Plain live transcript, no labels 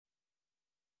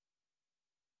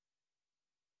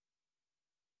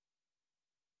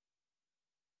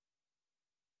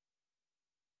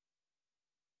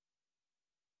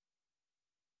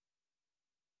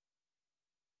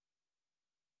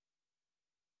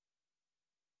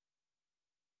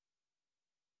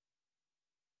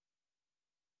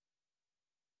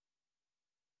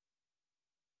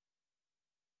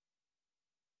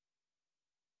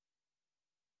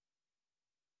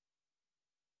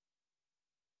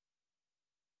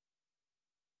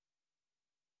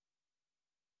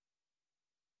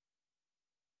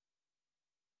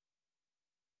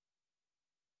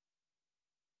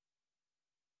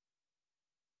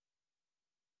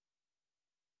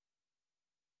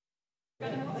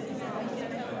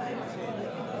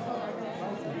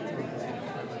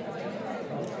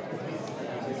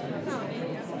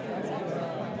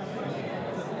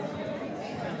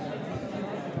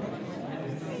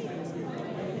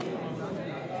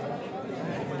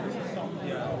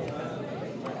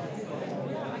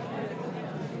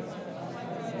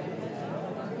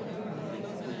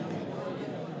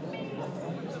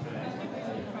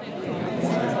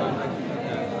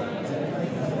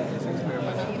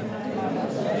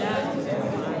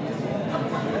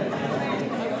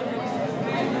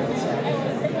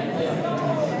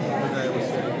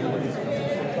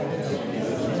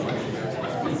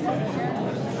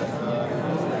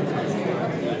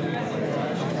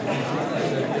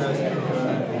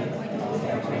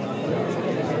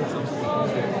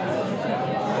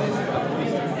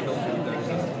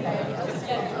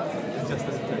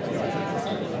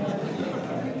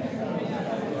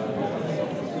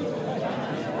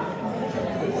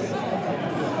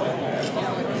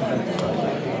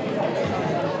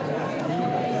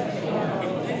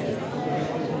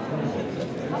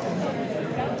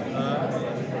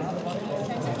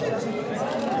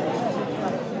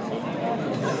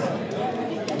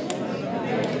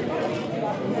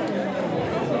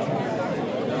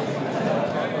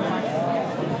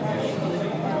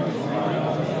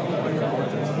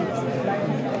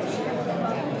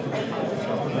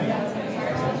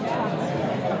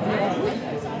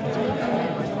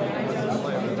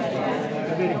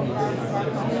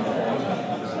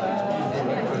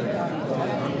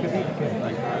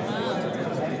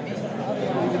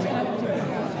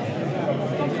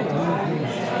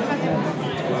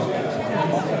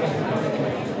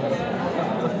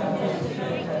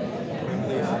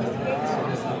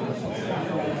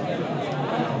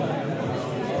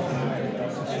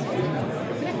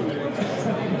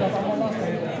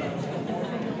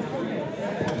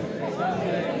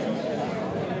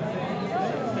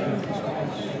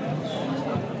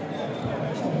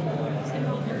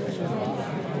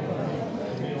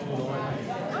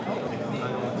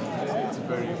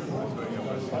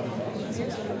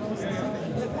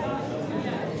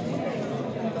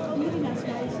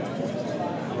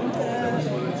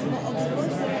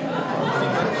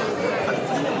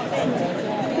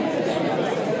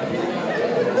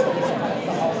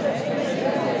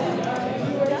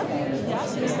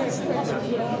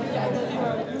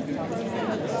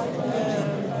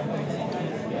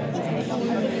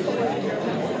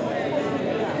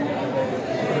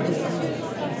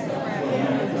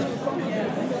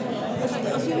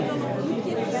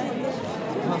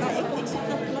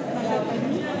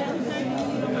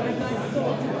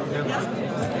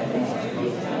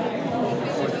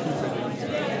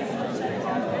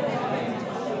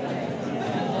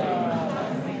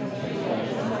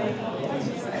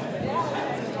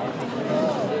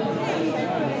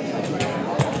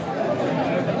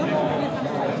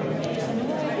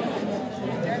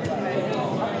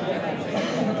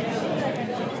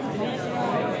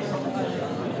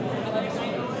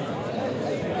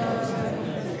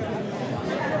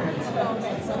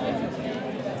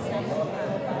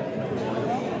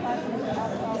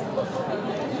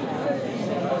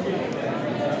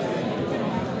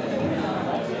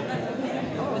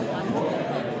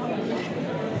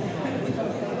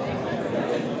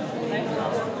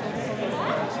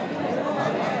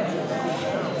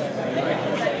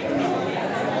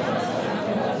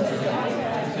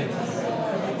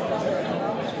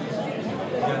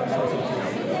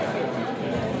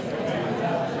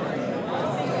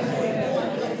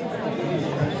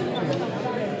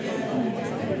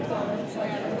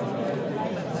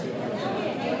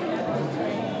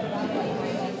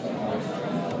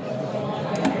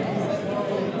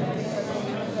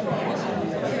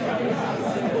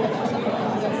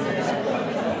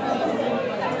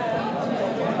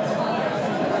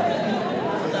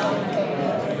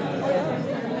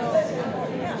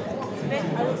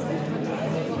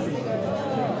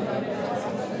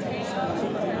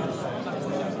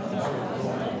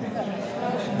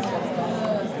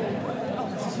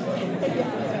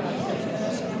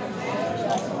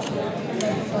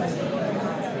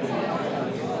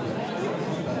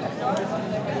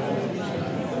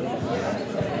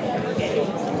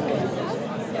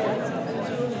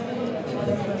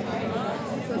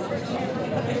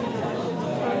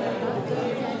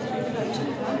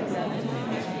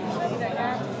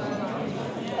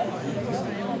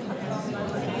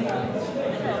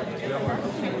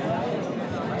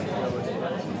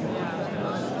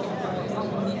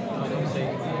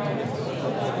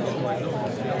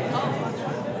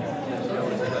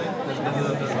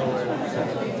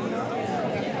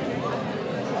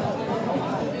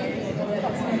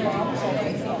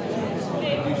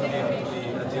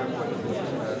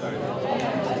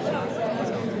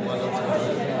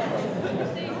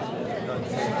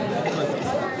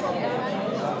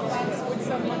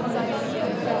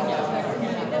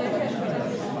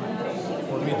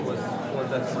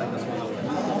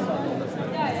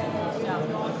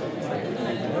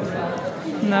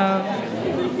No.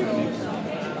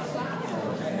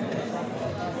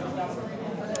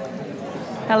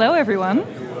 Hello, everyone.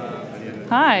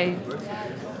 Hi.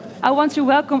 I want to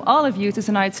welcome all of you to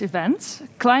tonight's event,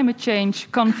 Climate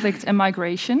Change, Conflict and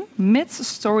Migration, Myths,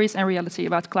 Stories and Reality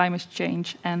about Climate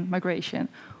Change and Migration.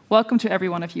 Welcome to every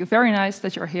one of you. Very nice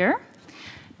that you're here.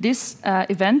 This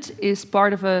event is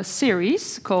part of a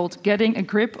series called Getting a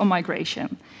Grip on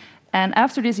Migration. And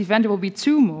after this event, there will be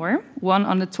two more, one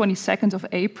on the 22nd of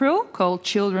April, called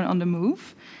Children on the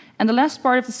Move. And the last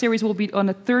part of the series will be on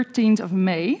the 13th of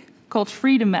May, called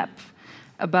Free the Map,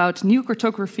 about new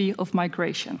cartography of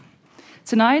migration.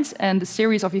 Tonight, and the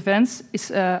series of events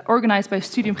is organized by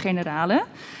Studium Generale,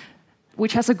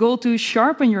 which has a goal to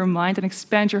sharpen your mind and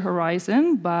expand your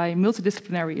horizon by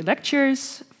multidisciplinary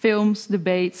lectures, films,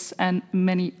 debates, and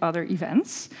many other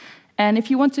events. And if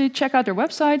you want to check out their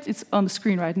website, it's on the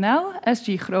screen right now,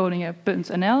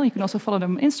 sggroningen.nl. You can also follow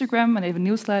them on Instagram, and they have a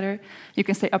newsletter. You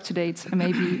can stay up to date and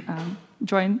maybe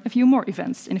join a few more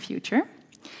events in the future.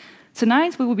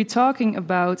 Tonight, we will be talking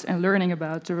about and learning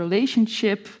about the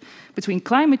relationship between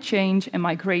climate change and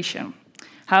migration.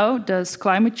 How does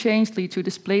climate change lead to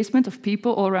displacement of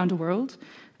people all around the world?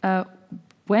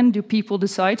 When do people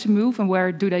decide to move, and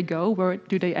where do they go? Where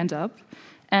do they end up?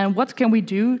 And what can we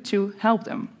do to help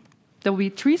them? There will be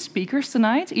 3 speakers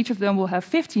tonight. Each of them will have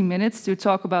 15 minutes to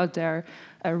talk about their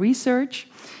research.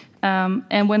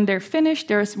 And when they're finished,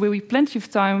 there will be plenty of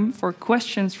time for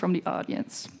questions from the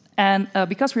audience. And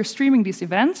because we're streaming this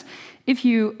event,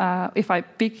 if I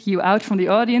pick you out from the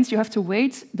audience, you have to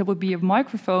wait. There will be a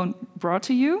microphone brought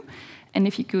to you. And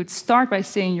if you could start by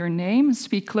saying your name,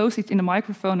 speak closely in the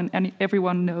microphone, and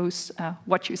everyone knows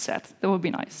what you said. That would be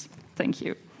nice. Thank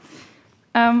you.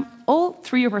 All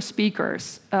 3 of our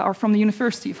speakers are from the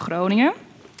University of Groningen.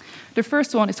 The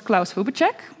first one is Klaus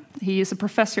Hubacek. He is a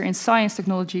professor in science,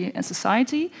 technology, and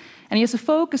society, and he has a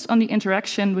focus on the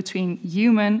interaction between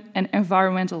human and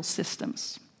environmental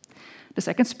systems. The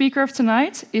second speaker of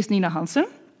tonight is Nina Hansen.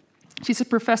 She's a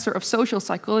professor of social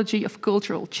psychology of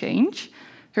cultural change.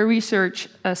 Her research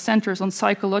centers on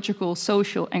psychological,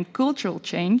 social, and cultural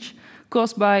change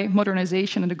caused by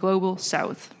modernization in the global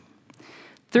south.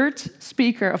 Third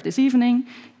speaker of this evening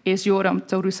is Joram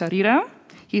Tarusarira.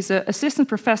 He's an assistant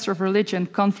professor of religion,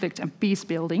 conflict, and peace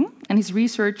building, and his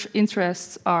research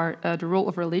interests are the role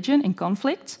of religion in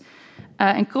conflict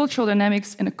and cultural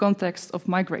dynamics in the context of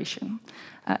migration.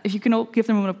 If you can all give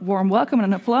them a warm welcome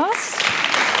and an applause.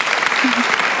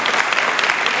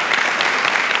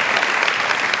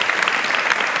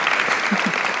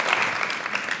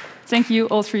 Thank you,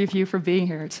 all 3 of you, for being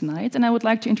here tonight. And I would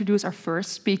like to introduce our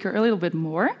first speaker a little bit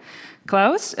more.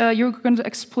 Klaus, you're going to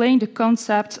explain the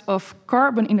concept of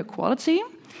carbon inequality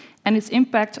and its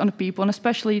impact on the people, and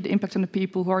especially the impact on the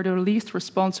people who are the least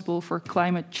responsible for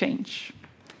climate change.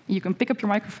 You can pick up your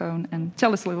microphone and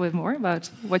tell us a little bit more about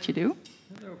what you do.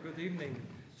 Hello, good evening.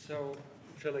 So,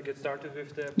 shall I get started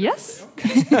with the... Yes.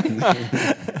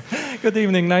 Good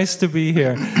evening, nice to be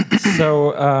here.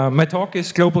 So, my talk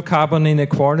is Global Carbon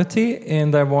Inequality,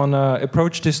 and I want to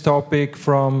approach this topic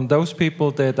from those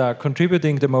people that are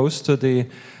contributing the most to the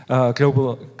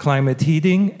global climate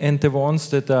heating and the ones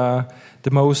that are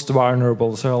the most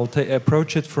vulnerable. So I'll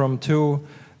approach it from 2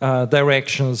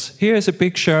 directions. Here is a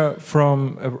picture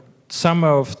from summer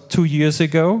of 2 years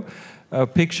ago.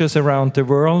 Pictures around the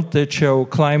world that show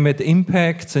climate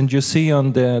impacts, and you see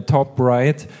on the top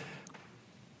right,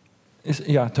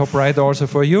 top right also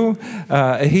for you,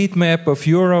 a heat map of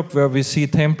Europe where we see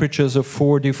temperatures of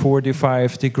 40,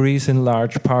 45 degrees in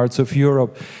large parts of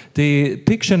Europe. The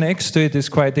picture next to it is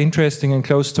quite interesting and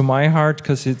close to my heart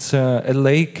because it's a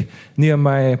lake near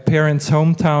my parents'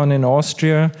 hometown in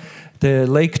Austria. The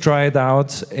lake dried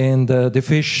out and the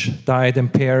fish died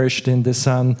and perished in the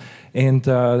sun, and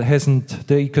the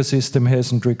ecosystem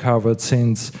hasn't recovered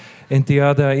since. And the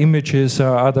other images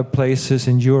are other places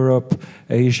in Europe,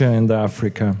 Asia, and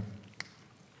Africa.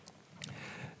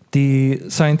 The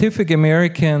Scientific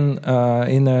American,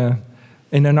 in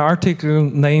an article,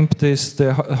 named this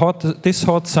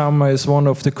hot summer is one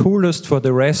of the coolest for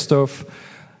the rest of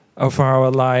our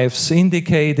lives,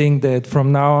 indicating that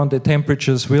from now on the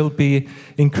temperatures will be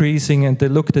increasing, and they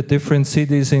looked at different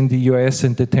cities in the US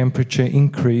and the temperature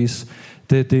increase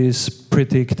that is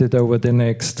predicted over the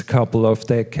next couple of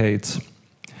decades.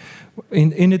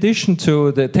 In addition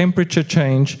to the temperature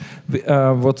change,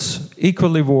 what's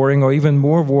equally worrying or even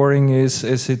more worrying is,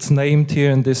 as it's named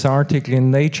here in this article in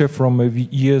Nature from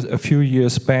a few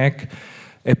years back,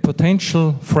 a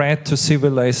potential threat to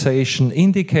civilization,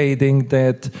 indicating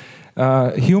that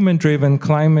human-driven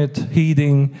climate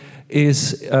heating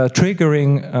is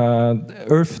triggering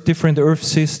different Earth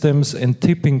systems and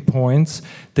tipping points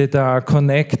that are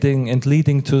connecting and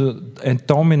leading to a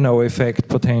domino effect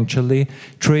potentially,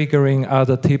 triggering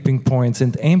other tipping points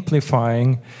and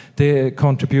amplifying the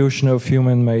contribution of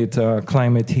human-made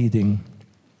climate heating.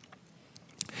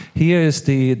 Here is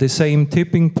the same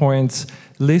tipping points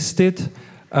listed,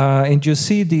 and you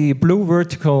see the blue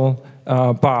vertical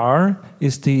bar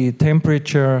is the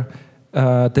temperature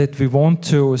that we want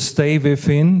to stay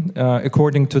within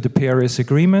according to the Paris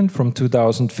Agreement from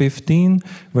 2015,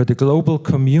 where the global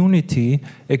community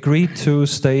agreed to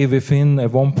stay within a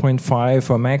 1.5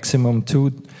 or maximum 2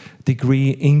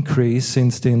 degree increase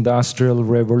since the Industrial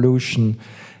Revolution.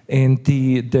 And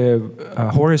the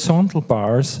horizontal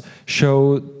bars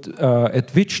show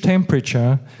at which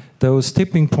temperature those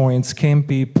tipping points can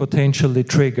be potentially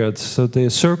triggered. So the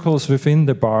circles within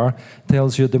the bar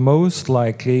tells you the most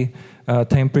likely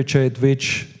temperature at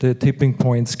which the tipping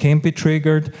points can be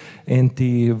triggered, and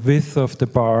the width of the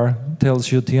bar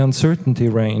tells you the uncertainty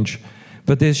range.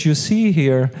 But as you see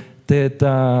here,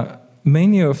 that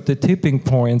many of the tipping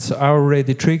points are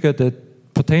already triggered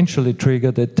potentially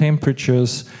triggered at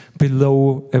temperatures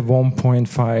below a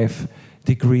 1.5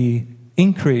 degree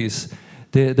increase.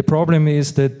 The problem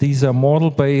is that these are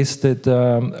model-based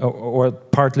or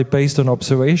partly based on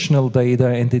observational data,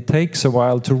 and it takes a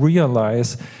while to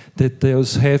realize that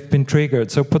those have been triggered.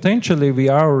 So potentially we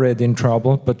are already in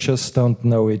trouble, but just don't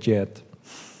know it yet.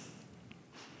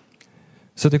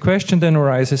 So the question then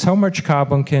arises, how much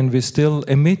carbon can we still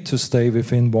emit to stay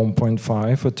within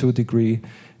 1.5 or 2 degree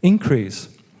increase?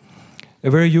 A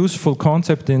very useful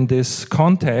concept in this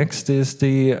context is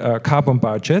the carbon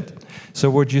budget. So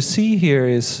what you see here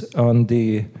is on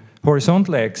the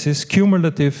horizontal axis,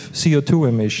 cumulative CO2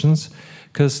 emissions,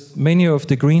 because many of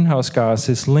the greenhouse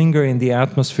gases linger in the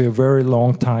atmosphere a very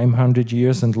long time, 100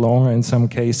 years and longer in some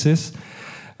cases.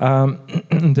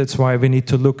 That's why we need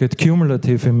to look at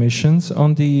cumulative emissions.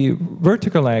 On the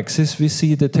vertical axis, we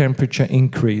see the temperature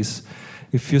increase.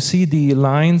 If you see the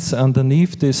lines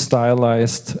underneath this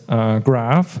stylized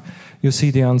graph, you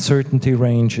see the uncertainty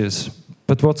ranges.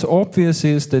 But what's obvious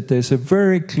is that there's a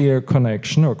very clear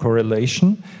connection or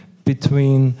correlation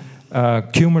between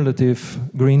cumulative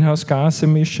greenhouse gas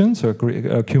emissions or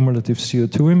cumulative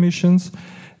CO2 emissions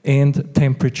and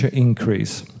temperature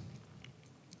increase.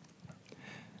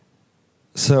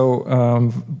 So,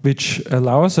 which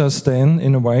allows us then,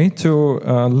 in a way, to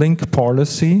link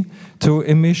policy to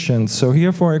emissions. So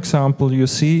here, for example, you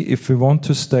see if we want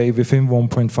to stay within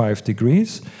 1.5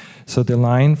 degrees, so the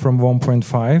line from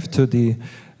 1.5 to the,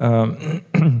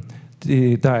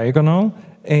 the diagonal,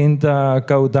 and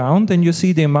go down, then you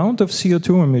see the amount of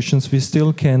CO2 emissions we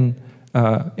still can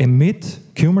emit,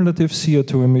 cumulative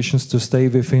CO2 emissions, to stay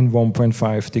within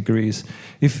 1.5 degrees.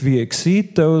 If we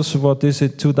exceed those, what is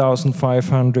it,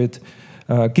 2,500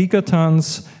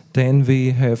 gigatons, then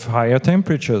we have higher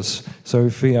temperatures. So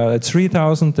if we are at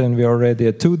 3,000, then we're already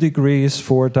at 2 degrees,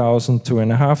 4,000,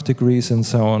 2.5 degrees, and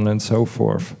so on and so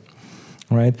forth.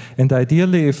 Right? And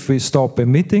ideally, if we stop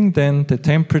emitting, then the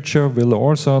temperature will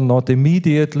also, not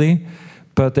immediately,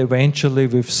 but eventually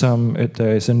with some,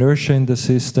 there is inertia in the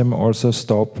system, also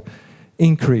stop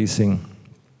increasing.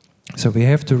 So we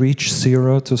have to reach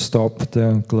zero to stop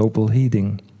the global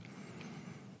heating.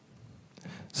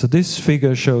 So this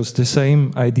figure shows the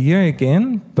same idea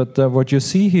again, but what you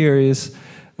see here is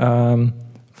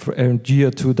for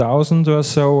year 2000 or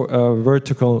so,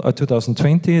 vertical,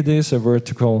 2020 it is, a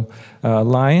vertical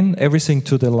line. Everything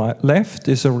to the left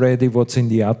is already what's in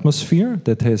the atmosphere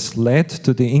that has led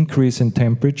to the increase in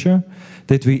temperature.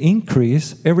 That we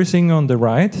increase. Everything on the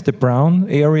right, the brown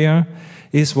area,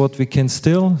 is what we can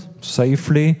still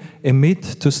safely emit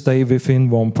to stay within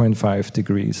 1.5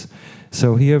 degrees.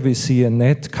 So here we see a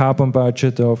net carbon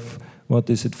budget of, what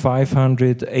is it,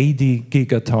 580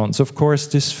 gigatons. Of course,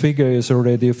 this figure is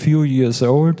already a few years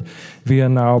old. We are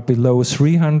now below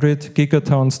 300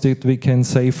 gigatons that we can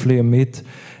safely emit.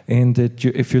 And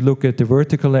if you look at the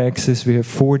vertical axis, we have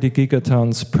 40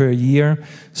 gigatons per year.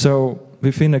 So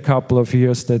within a couple of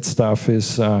years, that stuff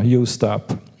is used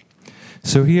up.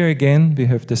 So here again, we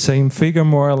have the same figure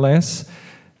more or less.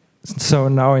 So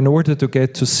now in order to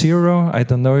get to zero, I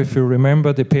don't know if you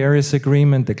remember the Paris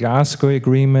Agreement, the Glasgow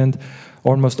Agreement,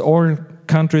 almost all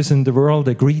countries in the world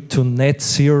agreed to net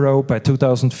zero by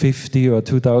 2050 or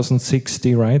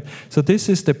 2060, right? So this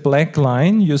is the black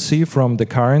line you see from the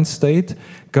current state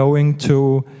going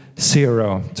to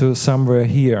zero, to somewhere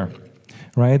here,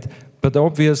 right? But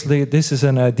obviously this is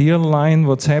an ideal line.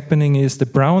 What's happening is the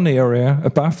brown area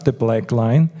above the black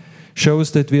line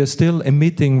shows that we are still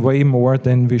emitting way more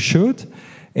than we should.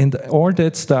 And all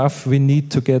that stuff we need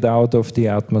to get out of the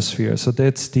atmosphere. So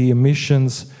that's the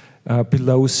emissions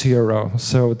below zero.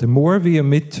 So the more we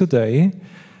emit today,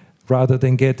 rather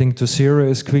than getting to zero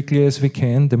as quickly as we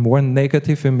can, the more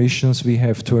negative emissions we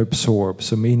have to absorb.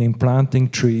 So meaning planting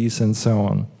trees and so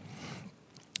on.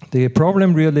 The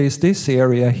problem really is this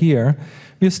area here.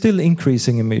 We're still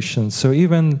increasing emissions. So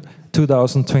even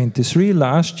 2023,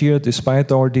 last year,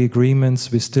 despite all the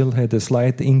agreements, we still had a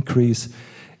slight increase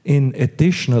in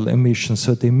additional emissions.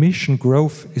 So the emission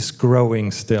growth is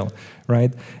growing still,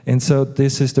 right? And so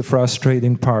this is the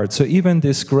frustrating part. So even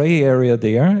this gray area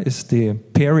there is the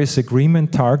Paris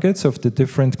Agreement targets of the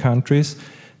different countries,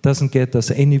 doesn't get us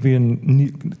anywhere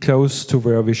close to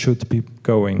where we should be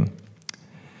going.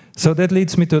 So that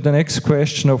leads me to the next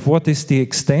question of what is the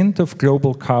extent of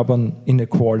global carbon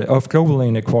inequality, of global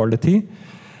inequality.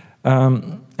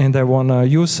 And I want to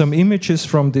use some images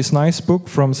from this nice book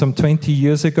from some 20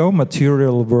 years ago,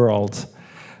 Material World.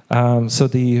 So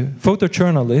the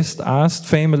photojournalist asked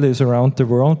families around the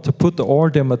world to put all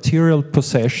their material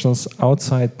possessions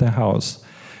outside the house,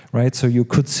 right? So you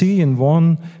could see in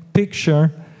one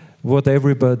picture what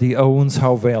everybody owns,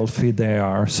 how wealthy they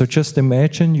are. So just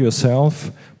imagine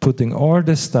yourself putting all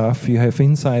the stuff you have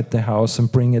inside the house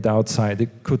and bring it outside.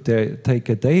 It could take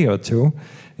a day or two,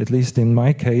 at least in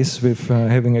my case, with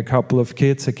having a couple of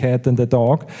kids, a cat and a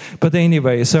dog. But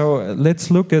anyway, so let's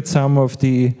look at some of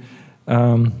the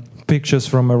pictures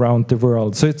from around the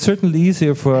world. So it's certainly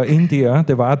easier for India,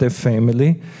 the Vadev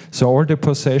family. So all the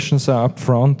possessions are up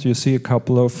front. You see a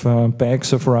couple of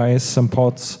bags of rice, some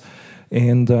pots,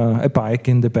 and a bike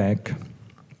in the back.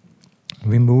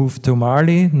 We moved to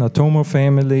Mali, Natomo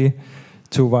family,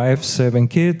 2 wives, 7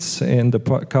 kids, and a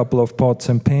couple of pots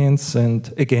and pans,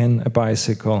 and again, a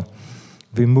bicycle.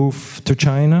 We moved to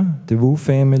China, the Wu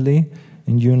family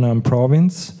in Yunnan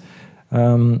province.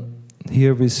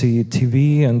 Here we see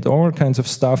TV and all kinds of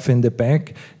stuff in the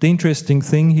back. The interesting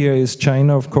thing here is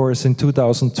China, of course, in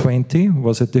 2020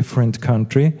 was a different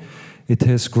country. It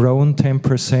has grown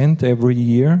 10% every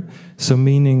year, so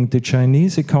meaning the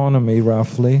Chinese economy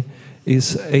roughly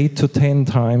is 8 to 10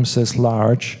 times as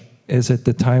large as at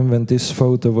the time when this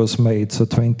photo was made, so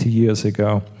 20 years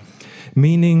ago.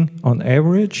 Meaning, on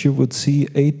average, you would see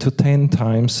 8 to 10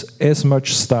 times as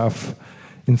much stuff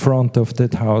in front of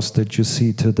that house that you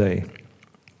see today.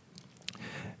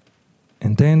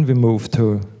 And then we move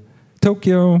to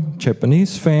Tokyo,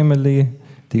 Japanese family,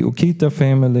 the Ukita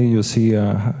family. You see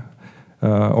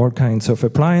all kinds of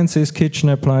appliances, kitchen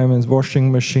appliances,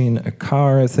 washing machine, a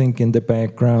car, I think, in the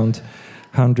background,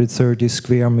 130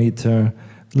 square meter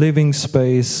living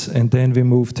space. And then we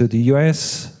move to the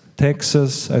US,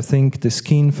 Texas, I think, the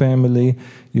Skeen family.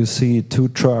 You see 2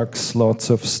 trucks, lots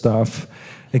of stuff.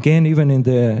 Again, even in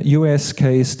the US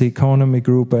case, the economy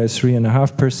grew by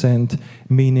 3.5%,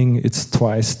 meaning it's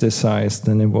twice the size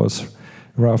than it was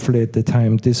roughly at the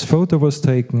time this photo was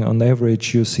taken. On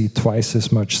average, you see twice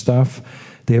as much stuff.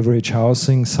 The average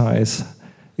housing size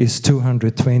is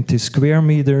 220 square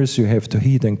meters. You have to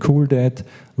heat and cool that.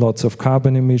 Lots of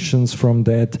carbon emissions from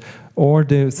that. All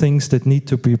the things that need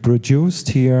to be produced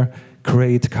here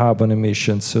create carbon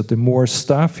emissions. So the more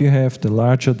stuff you have, the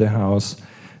larger the house,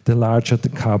 the larger the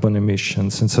carbon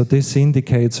emissions. And so this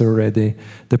indicates already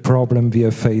the problem we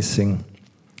are facing.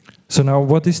 So now,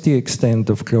 what is the extent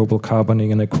of global carbon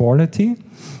inequality?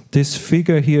 This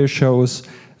figure here shows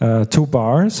 2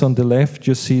 bars. On the left,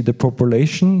 you see the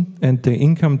population and the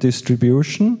income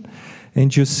distribution.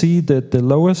 And you see that the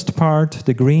lowest part,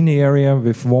 the green area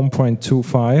with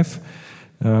 1.25,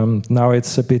 now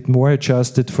it's a bit more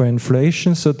adjusted for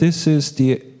inflation. So this is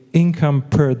the income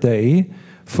per day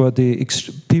for the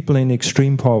people in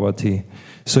extreme poverty.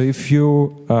 So if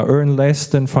you earn less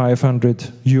than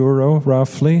 500 euro,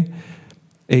 roughly,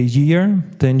 a year,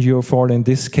 then you fall in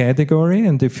this category.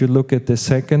 And if you look at the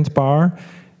second bar,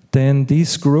 then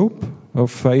this group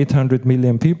of 800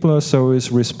 million people or so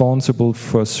is responsible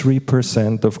for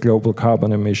 3% of global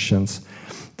carbon emissions.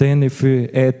 Then if we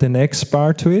add the next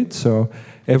bar to it, so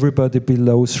everybody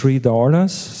below $3,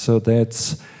 so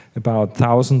that's about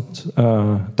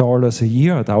 $1,000 a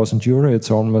year, 1,000 euro,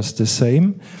 it's almost the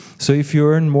same. So if you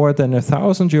earn more than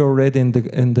 1,000, you're already in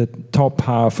the top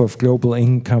half of global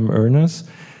income earners.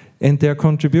 And their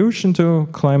contribution to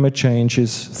climate change is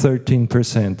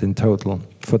 13% in total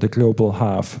for the global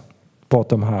half,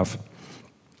 bottom half.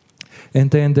 And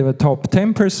then the top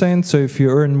 10%, so if you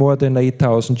earn more than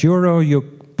 8,000 euro, you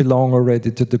belong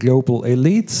already to the global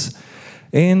elites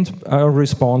and are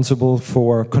responsible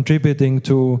for contributing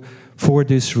to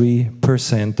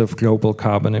 43% of global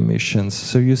carbon emissions.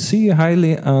 So you see a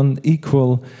highly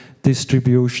unequal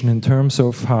distribution in terms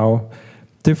of how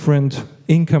different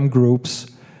income groups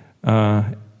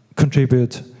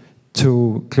contribute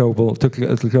to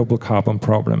the global carbon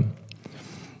problem.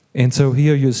 And so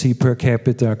here you see per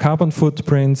capita carbon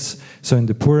footprints. So in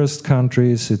the poorest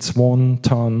countries, it's 1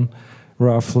 ton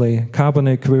roughly carbon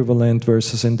equivalent,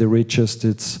 versus in the richest,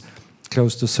 it's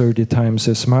close to 30 times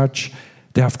as much.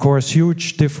 There are, of course,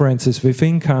 huge differences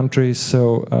within countries.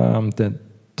 So the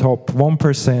top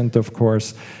 1%, of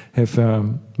course, have a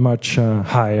much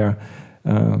higher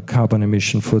carbon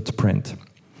emission footprint.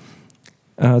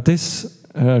 This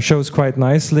shows quite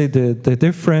nicely the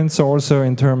difference also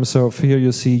in terms of, here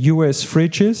you see US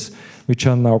fridges, which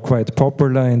are now quite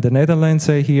popular in the Netherlands,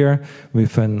 I hear,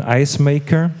 with an ice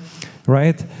maker,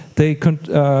 right? They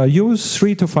use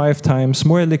 3 to 5 times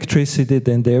more electricity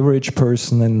than the average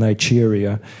person in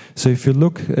Nigeria. So if you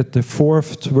look at the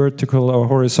fourth vertical or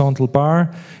horizontal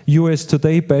bar, US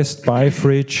Today Best Buy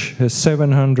fridge has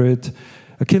 700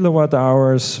 kilowatt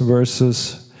hours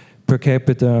versus per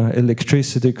capita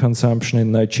electricity consumption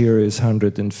in Nigeria is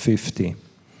 150.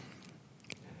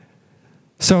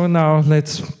 So now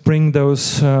let's bring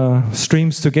those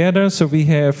streams together. So we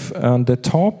have on the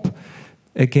top,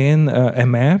 again, a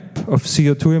map of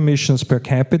CO2 emissions per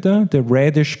capita. The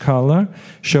reddish color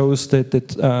shows that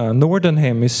the northern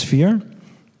hemisphere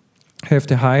have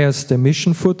the highest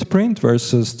emission footprint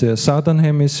versus the southern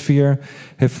hemisphere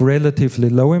have relatively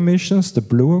low emissions, the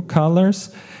blue colors.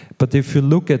 But if you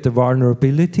look at the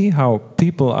vulnerability, how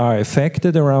people are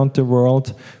affected around the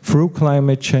world through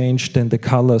climate change, then the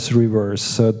colors reverse.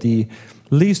 So the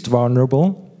least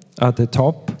vulnerable are the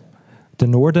top, the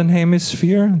northern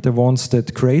hemisphere, the ones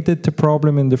that created the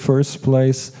problem in the first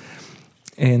place,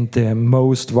 and the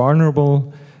most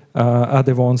vulnerable are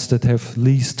the ones that have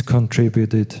least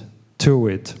contributed to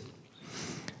it.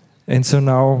 And so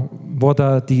now, what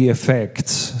are the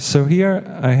effects? So here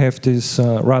I have this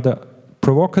rather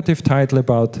provocative title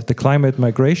about the climate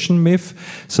migration myth.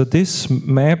 So this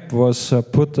map was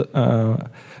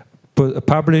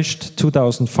published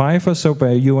 2005 or so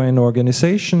by UN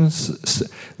organizations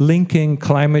linking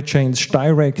climate change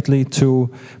directly to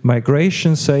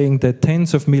migration, saying that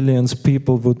tens of millions of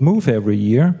people would move every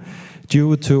year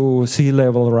due to sea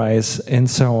level rise and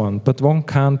so on. But one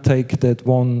can't take that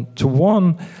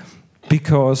one-to-one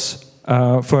because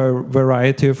for a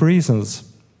variety of reasons.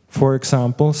 For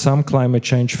example, some climate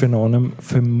change phenomena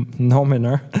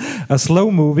are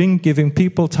slow-moving, giving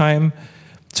people time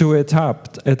to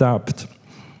adapt.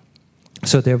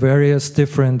 So there are various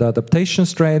different adaptation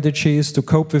strategies to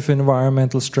cope with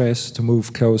environmental stress, to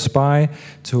move close by,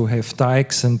 to have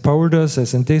dikes and boulders,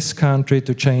 as in this country,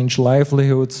 to change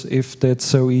livelihoods, if that's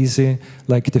so easy,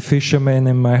 like the fishermen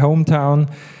in my hometown.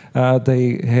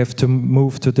 They have to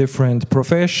move to different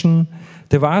profession.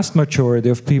 The vast majority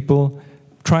of people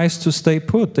tries to stay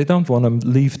put. They don't want to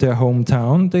leave their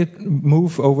hometown. They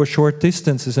move over short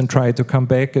distances and try to come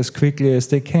back as quickly as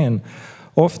they can.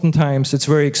 Oftentimes, it's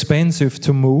very expensive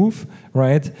to move,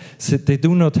 right? So they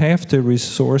do not have the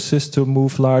resources to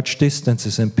move large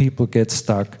distances, and people get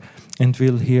stuck. And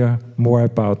we'll hear more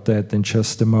about that in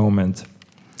just a moment.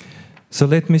 So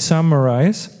let me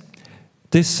summarize.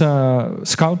 This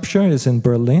sculpture is in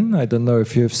Berlin. I don't know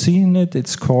if you've seen it.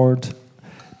 It's called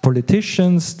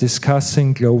Politicians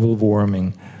Discussing Global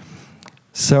Warming.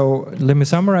 So let me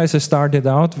summarize. I started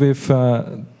out with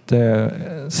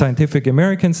the Scientific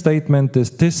American statement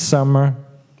that this summer,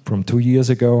 from 2 years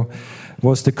ago,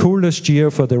 was the coolest year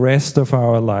for the rest of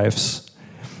our lives.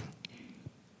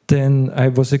 Then I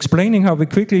was explaining how we're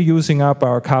quickly using up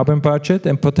our carbon budget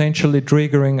and potentially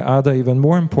triggering other even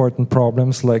more important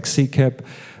problems like sea cap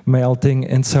melting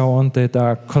and so on that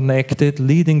are connected,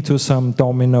 leading to some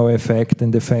domino effect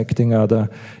and affecting other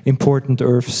important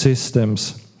Earth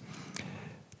systems.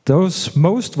 Those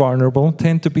most vulnerable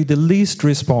tend to be the least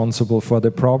responsible for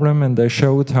the problem, and I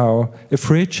showed how a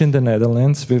fridge in the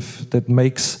Netherlands that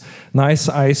makes nice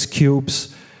ice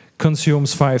cubes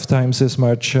consumes 5 times as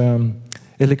much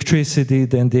electricity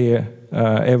than the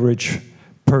average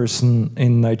person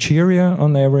in Nigeria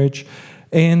on average,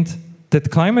 and that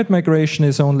climate migration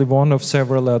is only one of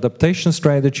several adaptation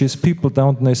strategies. People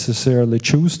don't necessarily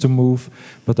choose to move,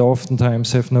 but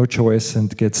oftentimes have no choice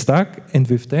and get stuck. And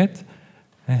with that,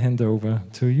 I hand over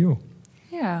to you.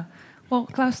 Yeah. Well,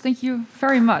 Klaus, thank you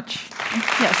very much.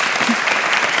 Yes.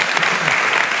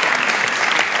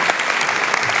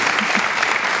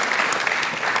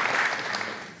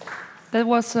 That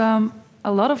was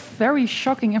a lot of very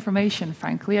shocking information,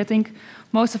 frankly. I think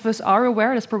most of us are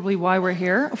aware, that's probably why we're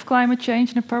here, of climate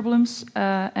change and the problems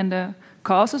and the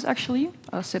causes, actually,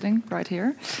 sitting right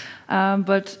here.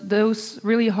 But those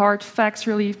really hard facts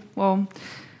really, well,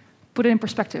 put it in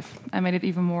perspective and made it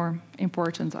even more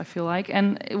important, I feel like.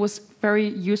 And it was very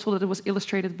useful that it was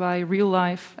illustrated by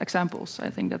real-life examples. I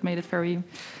think that made it very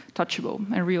touchable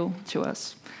and real to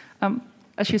us.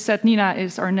 As you said, Nina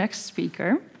is our next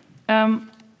speaker.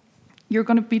 You're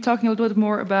going to be talking a little bit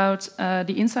more about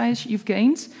the insights you've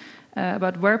gained,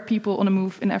 about where people on the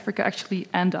move in Africa actually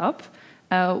end up,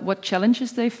 what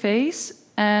challenges they face,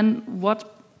 and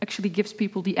what actually gives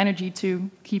people the energy to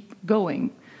keep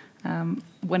going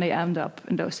when they end up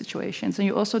in those situations. And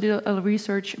you also did a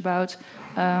research about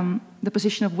the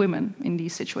position of women in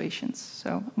these situations.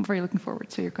 So I'm very looking forward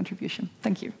to your contribution.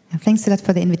 Thank you. Thanks a lot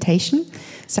for the invitation.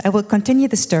 So I will continue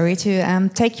the story to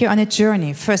take you on a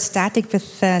journey, first starting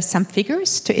with some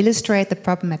figures to illustrate the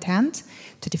problem at hand,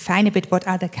 to define a bit what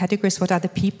are the categories, what are the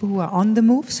people who are on the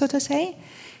move, so to say.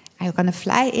 I'm going to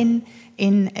fly in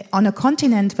on a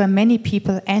continent where many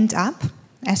people end up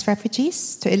as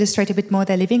refugees to illustrate a bit more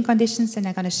their living conditions, and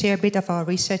I'm going to share a bit of our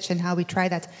research and how we try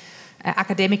that.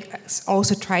 Academics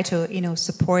also try to,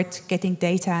 support getting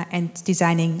data and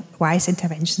designing wise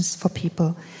interventions for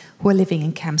people who are living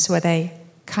in camps where they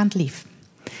can't leave.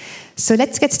 So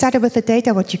let's get started with the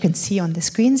data, what you can see on the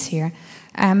screens here.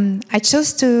 I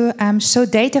chose to show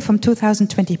data from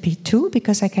 2022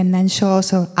 because I can then show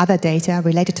also other data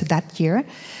related to that year.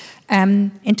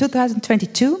 In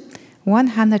 2022,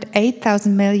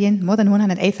 108,000 million, more than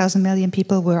 108,000 million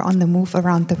people were on the move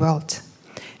around the world.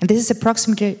 And this is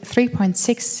approximately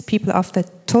 3.6 people of the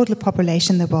total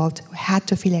population in the world who had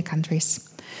to flee their countries.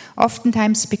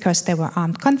 Oftentimes because there were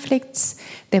armed conflicts,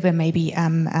 they were maybe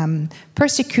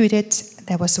persecuted,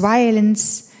 there was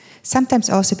violence, sometimes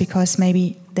also because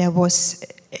maybe there was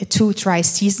a too dry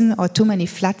season or too many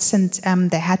floods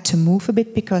and they had to move a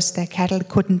bit because their cattle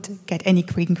couldn't get any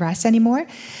green grass anymore.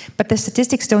 But the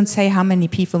statistics don't say how many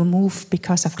people move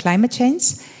because of climate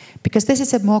change, because this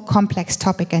is a more complex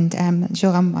topic, and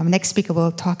Joram, our next speaker,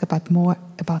 will talk more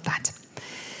about that.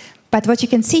 But what you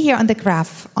can see here on the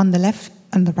graph on the left,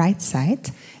 on the right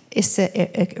side, is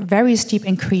a very steep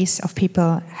increase of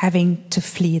people having to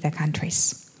flee their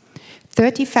countries.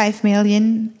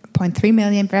 35.3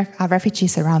 million are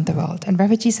refugees around the world. And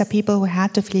refugees are people who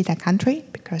had to flee their country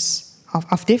because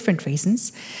of different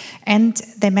reasons, and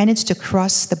they managed to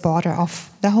cross the border of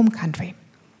their home country.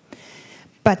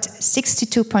 But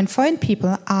 62.4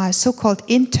 people are so-called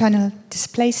internal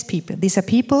displaced people. These are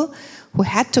people who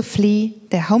had to flee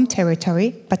their home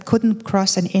territory but couldn't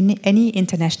cross any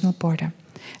international border.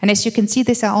 And as you can see,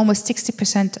 these are almost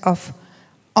 60% of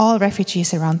all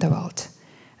refugees around the world.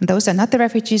 And those are not the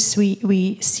refugees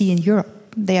we see in Europe.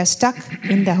 They are stuck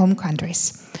in their home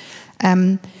countries.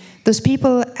 Those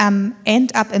people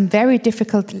end up in very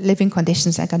difficult living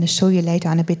conditions. I'm going to show you later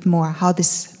on a bit more how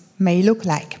this may look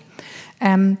like.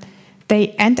 They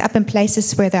end up in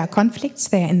places where there are conflicts.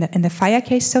 They're in the fire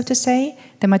case, so to say.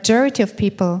 The majority of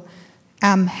people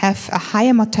have a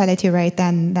higher mortality rate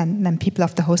than people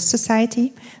of the host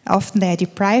society. Often they are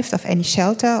deprived of any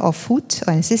shelter or food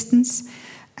or assistance.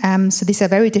 So these are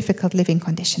very difficult living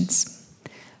conditions.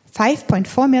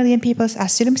 5.4 million people are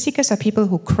asylum seekers, are people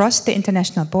who crossed the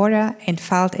international border and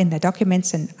filed in their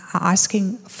documents and are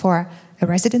asking for a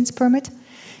residence permit.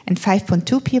 And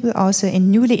 5.2 people, also a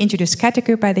newly introduced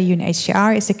category by the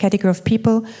UNHCR, is a category of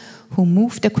people who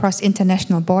moved across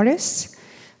international borders,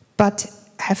 but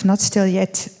have not still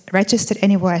yet registered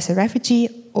anywhere as a refugee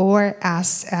or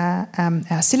as an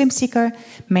asylum seeker,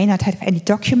 may not have any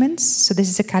documents. So this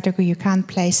is a category you can't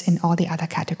place in all the other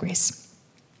categories.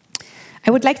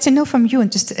 I would like to know from you,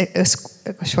 and just a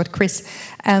short quiz,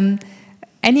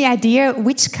 any idea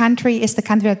which country is the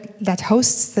country that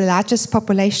hosts the largest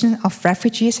population of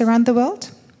refugees around the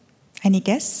world? Any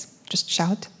guess? Just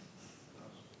shout.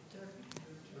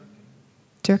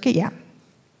 Turkey, yeah.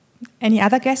 Any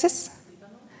other guesses?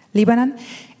 Lebanon?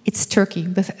 It's Turkey,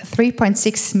 with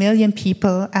 3.6 million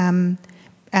people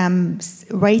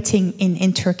waiting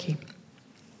in Turkey.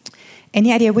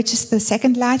 Any idea which is the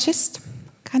second largest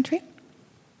country?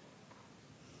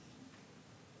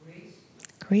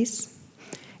 Greece.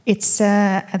 It's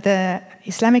the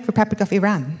Islamic Republic of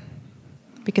Iran,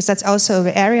 because that's also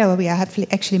an area where we are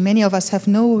actually many of us have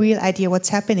no real idea what's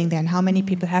happening there and how many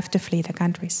people have to flee their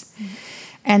countries. Mm-hmm.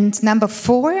 And number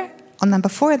four,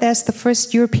 there's the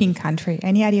first European country.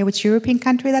 Any idea which European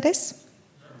country that is?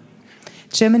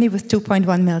 Germany, with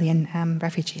 2.1 million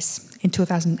refugees in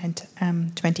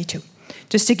 2022.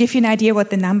 Just to give you an idea what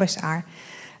the numbers are.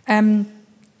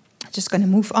 Just going to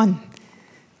move on.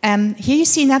 Here you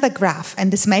see another graph,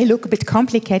 and this may look a bit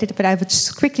complicated, but I would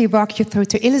just quickly walk you through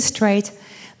to illustrate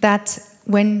that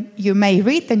when you may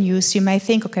read the news, you may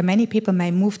think, okay, many people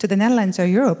may move to the Netherlands or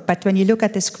Europe, but when you look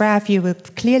at this graph, you will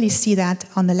clearly see that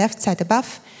on the left side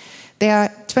above, there are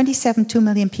 2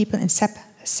 million people in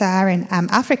sub-Saharan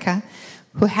Africa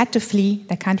who had to flee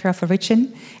their country of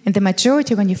origin, and the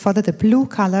majority, when you follow the blue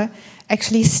color,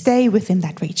 actually stay within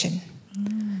that region.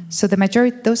 So the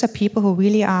majority, those are people who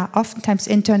really are oftentimes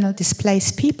internal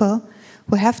displaced people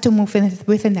who have to move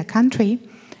within their country,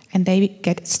 and they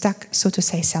get stuck, so to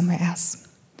say, somewhere else.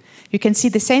 You can see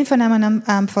the same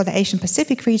phenomenon for the Asian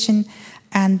Pacific region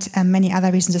and many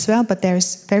other regions as well, but there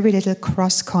is very little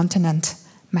cross-continent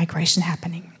migration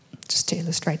happening, just to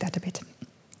illustrate that a bit.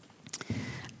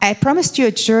 I promised you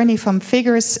a journey from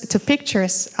figures to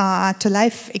pictures to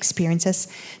life experiences,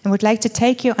 and would like to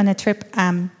take you on a trip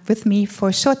with me for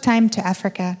a short time to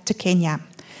Africa, to Kenya.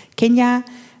 Kenya,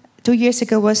 2 years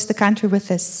ago, was the country with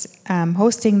this,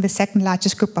 hosting the second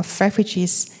largest group of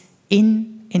refugees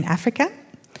in Africa.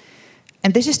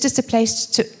 And this is just a place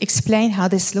to explain how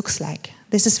this looks like.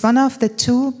 This is one of the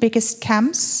 2 biggest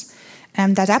camps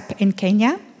that up in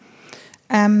Kenya.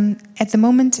 At the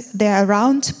moment, there are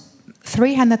around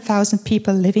 300,000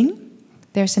 people living.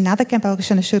 There's another camp, I'm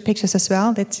going to show pictures as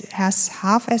well, that has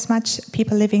half as much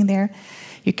people living there.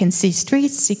 You can see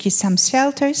streets, you can see some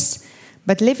shelters,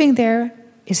 but living there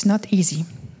is not easy.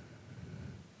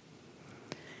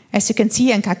 As you can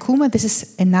see in Kakuma, this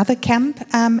is another camp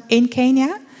in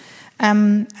Kenya.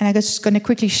 And I'm just going to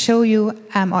quickly show you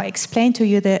or explain to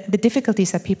you the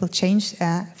difficulties that people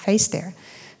face there.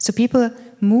 So people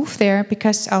move there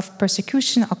because of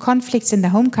persecution or conflicts in their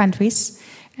home countries,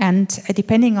 and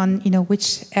depending on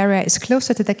which area is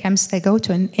closer to the camps they go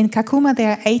to. In Kakuma,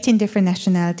 there are 18 different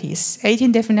nationalities.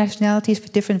 18 different nationalities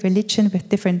with different religion, with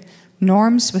different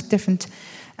norms, with different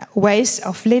ways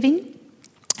of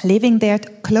living there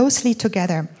closely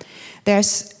together.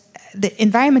 The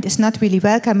environment is not really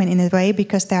welcoming in a way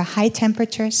because there are high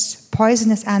temperatures,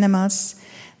 poisonous animals,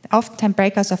 oftentimes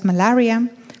breakouts of malaria,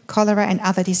 cholera, and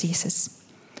other diseases.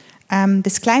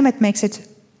 This climate makes it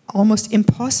almost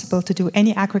impossible to do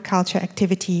any agriculture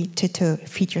activity to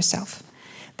feed yourself.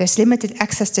 There's limited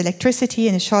access to electricity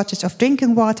and a shortage of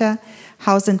drinking water.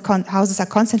 Houses are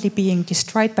constantly being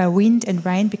destroyed by wind and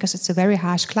rain because it's a very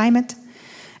harsh climate.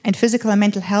 And physical and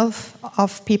mental health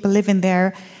of people living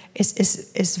there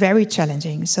is very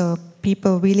challenging. So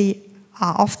people really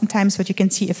are oftentimes, what you can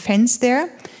see, a fence there.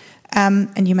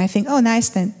 And you might think, oh, nice,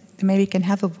 then maybe can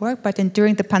have a work. But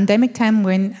during the pandemic time,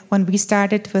 when we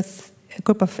started with a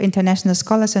group of international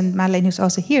scholars, and Madeleine, who's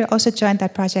also here, also joined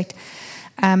that project,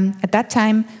 at that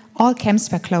time, all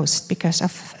camps were closed because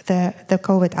of the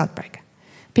COVID outbreak.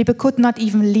 People could not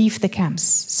even leave the camps.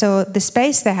 So the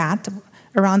space they had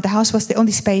around the house was the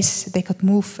only space they could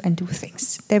move and do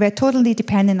things. They were totally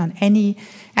dependent on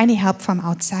any help from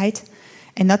outside,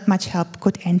 and not much help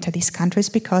could enter these countries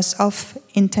because of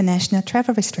international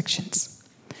travel restrictions.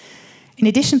 In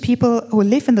addition, people who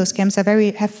live in those camps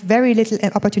have very little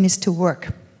opportunities to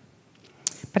work.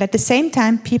 But at the same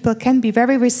time, people can be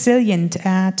very resilient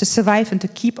to survive and to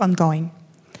keep on going.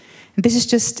 And this is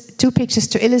just 2 pictures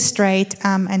to illustrate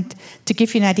and to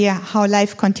give you an idea how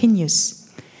life continues.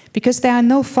 Because there are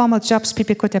no formal jobs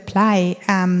people could apply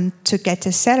to get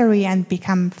a salary and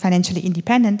become financially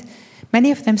independent,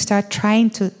 many of them start trying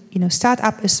to start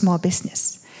up a small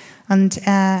business. And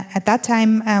at that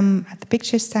time, at the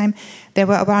pictures time, there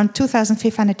were around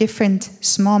 2,500 different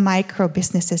small micro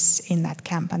businesses in that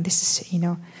camp. And this is,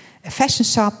 a fashion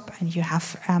shop, and you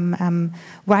have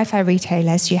Wi-Fi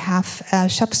retailers, you have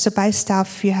shops to buy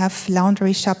stuff, you have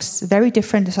laundry shops. Very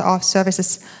different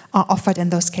services are offered in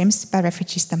those camps by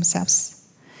refugees themselves.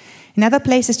 In other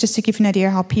places, just to give you an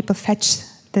idea how people fetch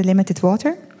the limited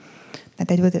water, that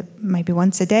they do it maybe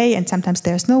once a day, and sometimes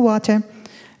there's no water.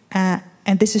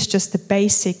 And this is just the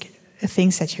basic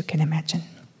things that you can imagine.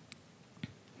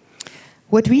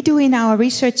 What we do in our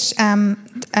research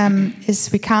is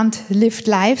we can't live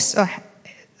lives, or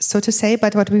so to say,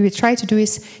 but what we will try to do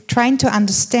is trying to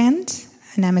understand,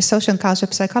 and I'm a social and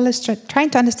cultural psychologist, trying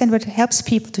to understand what helps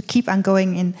people to keep on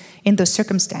going in those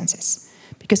circumstances.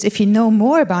 Because if you know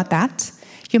more about that,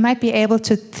 you might be able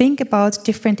to think about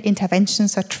different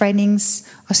interventions or trainings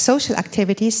or social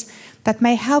activities that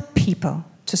may help people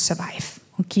to survive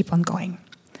and keep on going.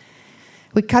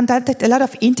 We conducted a lot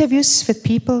of interviews with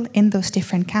people in those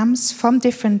different camps from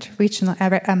different regional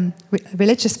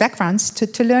religious backgrounds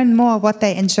to learn more what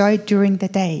they enjoy during the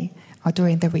day or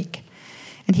during the week.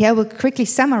 And here I will quickly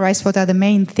summarize what are the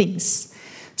main things.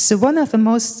 So one of the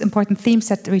most important themes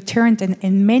that returned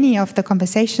in many of the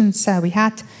conversations we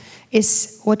had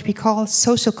is what we call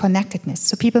social connectedness.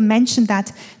 So people mentioned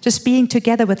that just being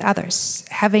together with others,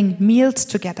 having meals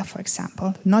together, for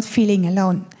example, not feeling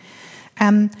alone.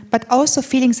 But also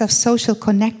feelings of social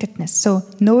connectedness, so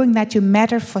knowing that you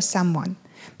matter for someone,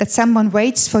 that someone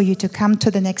waits for you to come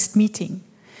to the next meeting.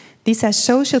 These are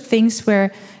social things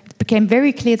where it became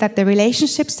very clear that the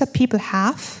relationships that people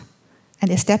have and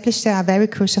establish there are very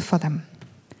crucial for them.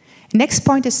 Next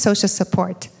point is social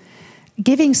support.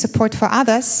 Giving support for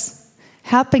others,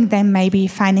 helping them maybe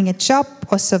finding a job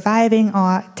or surviving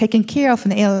or taking care of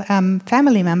an ill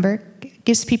family member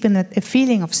gives people a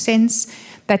feeling of sense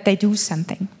that they do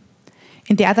something.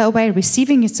 In the other way,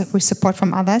 receiving support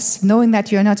from others, knowing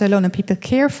that you're not alone and people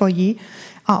care for you,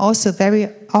 are also very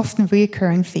often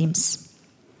recurring themes.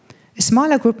 A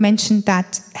smaller group mentioned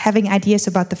that having ideas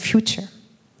about the future,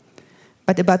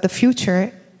 but about the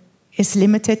future is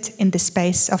limited in the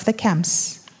space of the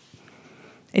camps.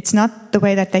 It's not the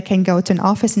way that they can go to an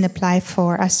office and apply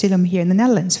for asylum here in the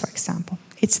Netherlands, for example.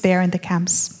 It's there in the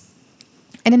camps.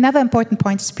 And another important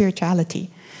point is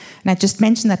spirituality. And I just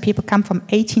mentioned that people come from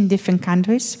 18 different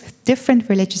countries with different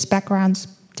religious backgrounds,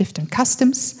 different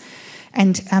customs,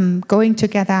 and going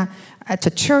together to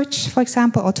church, for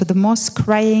example, or to the mosque,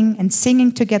 praying and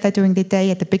singing together during the day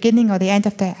at the beginning or the end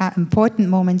of the important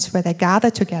moments where they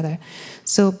gather together.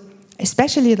 So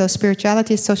especially those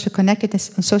spirituality, social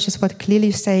connectedness, and social support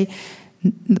clearly say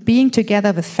being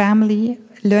together with family,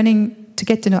 learning to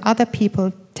get to know other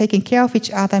people, taking care of each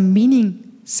other,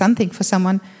 meaning something for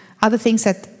someone, other things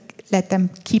that let them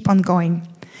keep on going.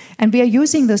 And we are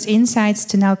using those insights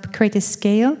to now create a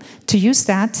scale, to use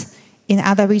that in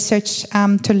other research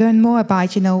to learn more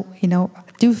about,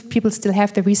 do people still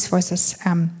have the resources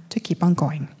to keep on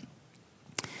going?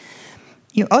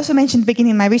 You also mentioned at the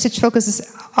beginning, my research focuses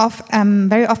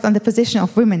very often on the position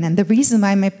of women. And the reason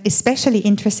why I'm especially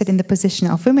interested in the position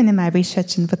of women in my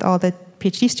research and with all the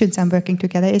PhD students I'm working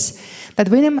together is that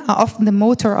women are often the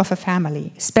motor of a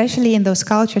family, especially in those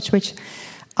cultures which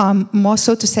are more,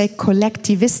 so to say,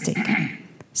 collectivistic.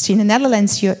 So in the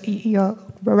Netherlands, you're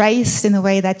raised in a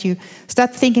way that you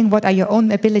start thinking what are your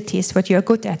own abilities, what you're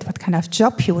good at, what kind of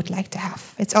job you would like to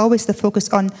have. It's always the focus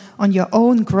on your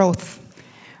own growth.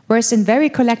 Whereas in very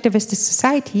collectivistic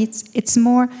societies, it's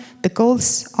more the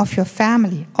goals of your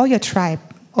family or your tribe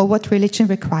or what religion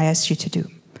requires you to do.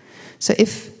 So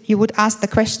if you would ask the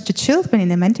question to children in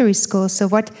elementary school, so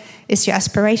what is your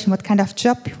aspiration, what kind of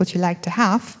job would you like to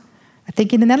have? I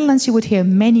think in the Netherlands you would hear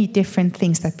many different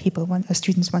things that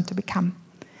students want to become.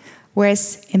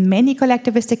 Whereas in many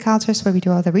collectivistic cultures where we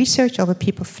do all the research or where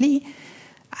people flee,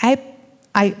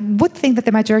 I would think that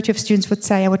the majority of students would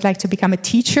say, I would like to become a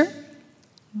teacher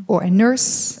or a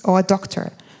nurse or a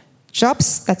doctor.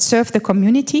 Jobs that serve the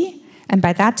community and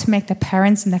by that make the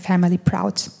parents and the family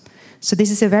proud. So this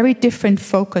is a very different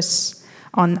focus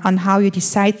on how you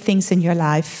decide things in your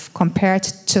life compared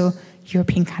to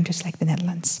European countries like the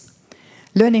Netherlands.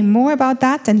 Learning more about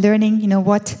that and learning,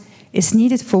 what is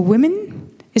needed for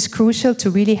women is crucial to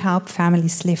really help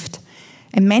families lift.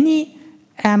 And many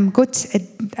good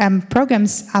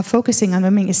programs are focusing on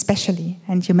women especially.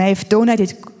 And you may have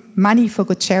donated money for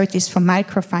good charities for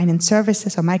microfinance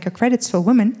services or microcredits for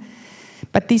women.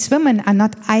 But these women are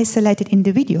not isolated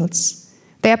individuals.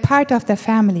 They are part of their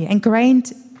family,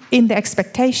 ingrained in the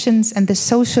expectations and the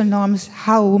social norms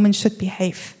how a woman should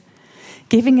behave.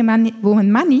 Giving a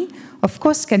woman money, of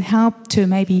course, can help to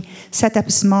maybe set up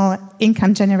a small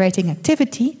income-generating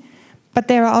activity, but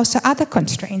there are also other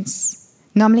constraints.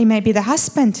 Normally, maybe the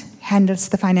husband handles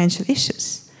the financial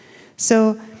issues.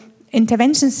 So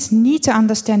interventions need to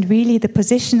understand really the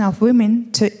position of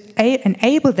women to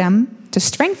enable them to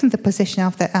strengthen the position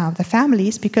of the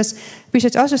families, because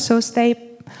research also shows they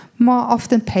more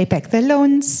often pay back their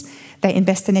loans, they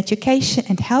invest in education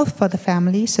and health for the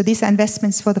family, so these are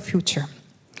investments for the future.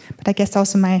 But I guess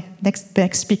also my next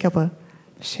speaker will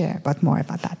share more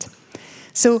about that.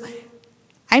 So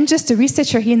I'm just a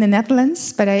researcher here in the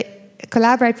Netherlands, but I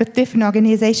collaborate with different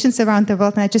organizations around the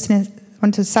world, and I just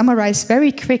want to summarize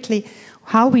very quickly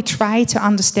how we try to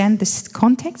understand this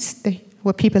context,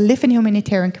 where people live in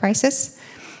humanitarian crisis,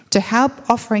 to help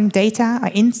offering data or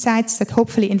insights that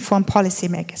hopefully inform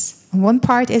policymakers. And one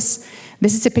part is,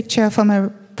 this is a picture from a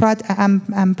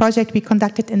project we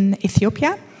conducted in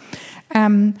Ethiopia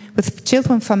with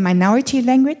children from minority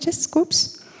languages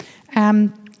groups.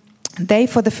 They,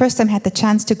 for the first time, had the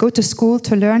chance to go to school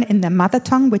to learn in their mother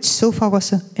tongue, which so far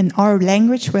was an oral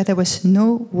language where there was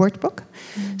no word book.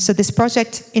 So this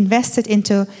project invested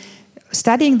into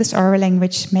studying this oral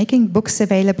language, making books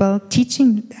available,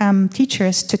 teaching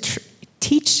teachers to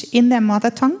teach in their mother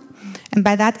tongue, and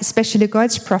by that especially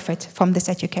girls profit from this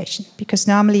education, because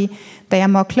normally they are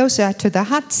more closer to the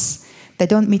huts, they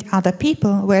don't meet other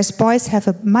people, whereas boys have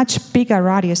a much bigger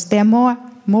radius. They're more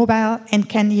mobile and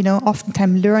can,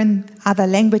 oftentimes learn other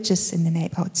languages in the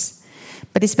neighborhoods.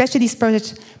 But especially these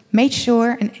projects made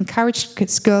sure and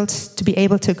encouraged girls to be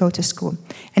able to go to school.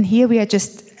 And here we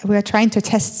are trying to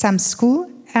test some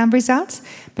school results,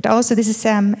 but also this is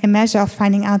a measure of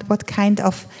finding out what kind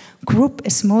of group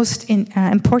is most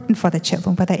important for the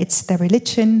children, whether it's their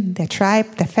religion, their tribe,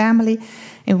 their family,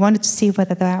 and we wanted to see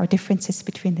whether there are differences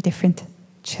between the different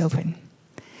children.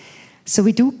 So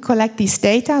we do collect these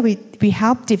data. We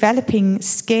help developing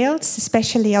scales,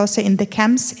 especially also in the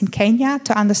camps in Kenya,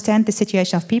 to understand the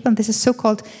situation of people. And this is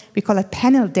so-called, we call it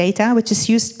panel data, which is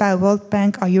used by World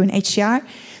Bank or UNHCR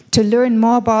to learn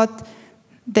more about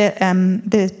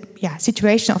the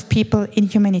situation of people in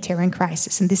humanitarian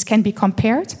crisis. And this can be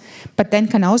compared, but then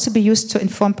can also be used to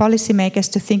inform policymakers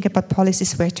to think about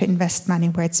policies where to invest money,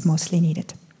 where it's mostly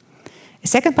needed. The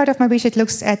second part of my research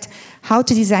looks at how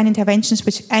to design interventions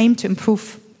which aim to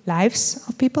improve lives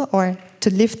of people or to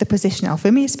lift the position of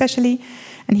women especially.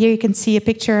 And here you can see a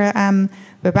picture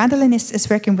where Vandalin is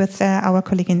working with our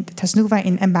colleague in Tasnuva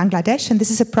in Bangladesh. And this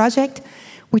is a project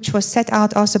which was set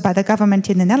out also by the government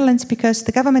in the Netherlands because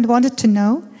the government wanted to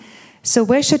know, so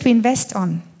where should we invest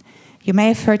on? You may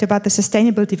have heard about the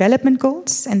Sustainable Development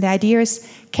Goals, and the idea is,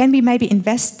 can we maybe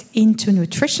invest into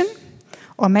nutrition?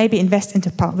 Or maybe invest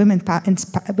into women's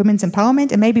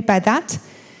empowerment, and maybe by that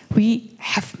we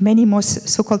have many more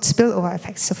so-called spillover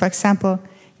effects. So, for example,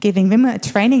 giving women a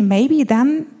training, maybe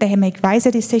then they make wiser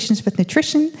decisions with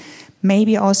nutrition,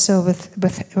 maybe also with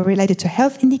related to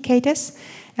health indicators.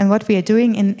 And what we are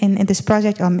doing in this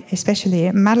project,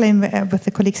 especially Madeline with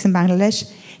the colleagues in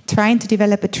Bangladesh, trying to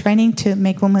develop a training to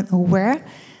make women aware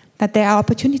that there are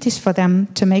opportunities for them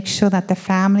to make sure that their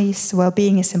family's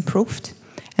well-being is improved.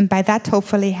 And by that,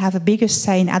 hopefully, have a bigger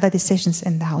say in other decisions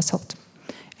in the household.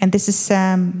 And this is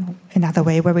another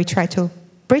way where we try to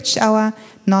bridge our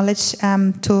knowledge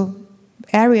to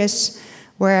areas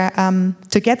where,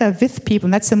 together with people,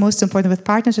 and that's the most important, with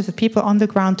partners, with the people on the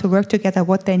ground, to work together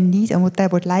what they need and what they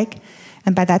would like.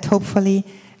 And by that, hopefully,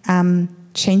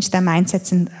 change their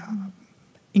mindsets and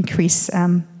increase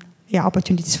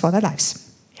opportunities for their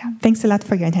lives. Yeah. Thanks a lot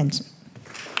for your attention.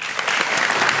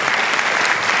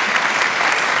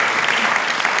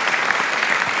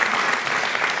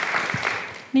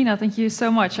 Nina, thank you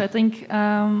so much. I think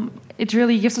it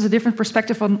really gives us a different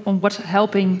perspective on what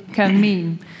helping can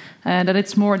mean. That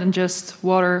it's more than just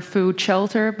water, food,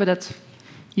 shelter, but that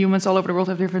humans all over the world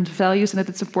have different values and that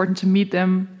it's important to meet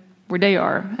them where they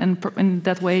are. And in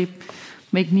that way,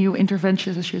 make new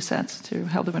interventions, as you said, to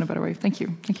help them in a better way. Thank you.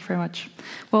 Thank you very much.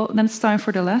 Well, then it's time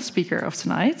for the last speaker of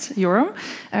tonight, Joram.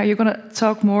 You're going to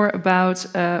talk more about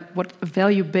what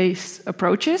value-based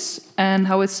approach is and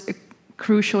how it's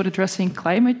crucial at addressing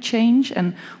climate change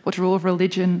and what the role of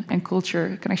religion and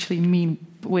culture can actually mean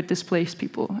with displaced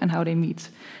people and how they meet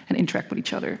and interact with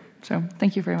each other. So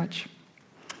thank you very much.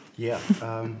 Yeah.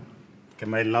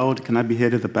 Can I be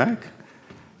heard at the back?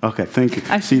 Okay, thank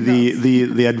you. See,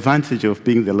 the advantage of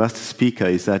being the last speaker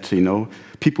is that,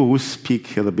 people who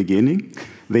speak at the beginning,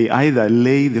 they either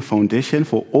lay the foundation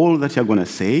for all that you're going to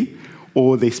say,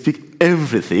 or they speak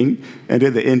everything, and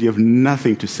at the end you have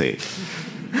nothing to say.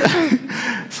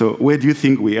 So where do you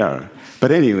think we are?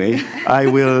 But anyway, I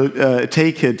will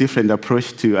take a different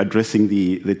approach to addressing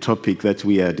the topic that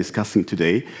we are discussing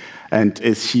today. And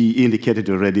as she indicated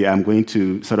already, I'm going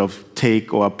to sort of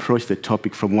take or approach the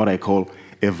topic from what I call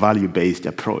a value-based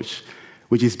approach,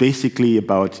 which is basically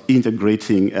about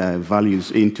integrating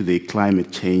values into the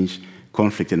climate change,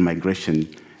 conflict, and migration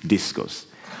discourse.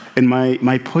 And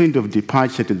my point of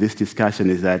departure to this discussion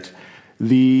is that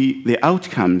the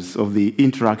outcomes of the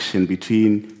interaction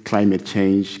between climate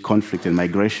change, conflict, and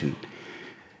migration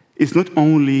is not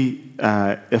only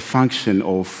a function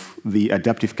of the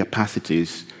adaptive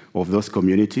capacities of those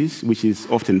communities, which is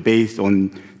often based on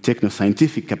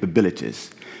techno-scientific capabilities,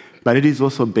 but it is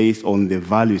also based on the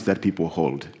values that people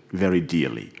hold very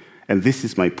dearly. And this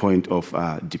is my point of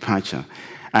departure.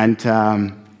 And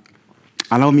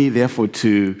allow me, therefore,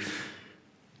 to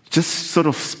just sort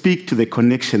of speak to the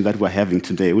connection that we're having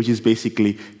today, which is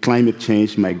basically climate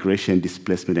change, migration,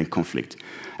 displacement, and conflict.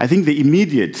 I think the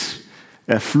immediate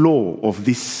flow of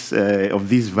these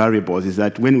variables is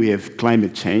that when we have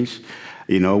climate change,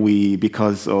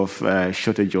 because of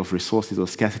shortage of resources or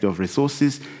scarcity of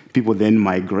resources, people then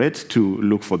migrate to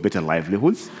look for better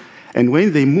livelihoods. And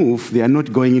when they move, they are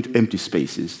not going into empty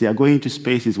spaces. They are going into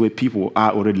spaces where people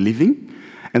are already living,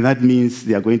 and that means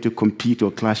they are going to compete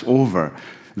or clash over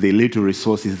the little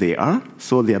resources they are,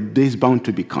 so there's bound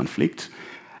to be conflict.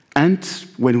 And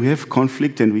when we have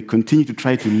conflict and we continue to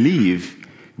try to live,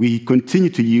 we continue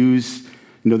to use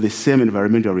the same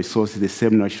environmental resources, the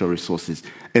same natural resources,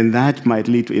 and that might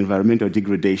lead to environmental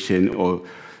degradation or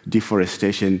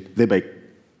deforestation, thereby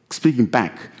speaking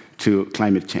back to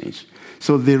climate change.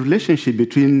 So the relationship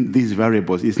between these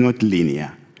variables is not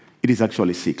linear. It is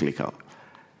actually cyclical.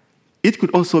 It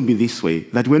could also be this way,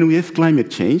 that when we have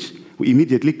climate change, we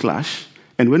immediately clash,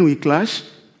 and when we clash,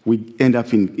 we end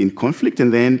up in conflict,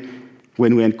 and then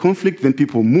when we're in conflict, then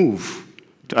people move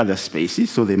to other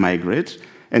spaces, so they migrate,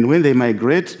 and when they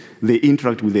migrate, they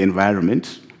interact with the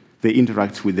environment, they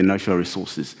interact with the natural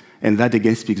resources, and that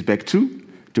again speaks back to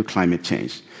climate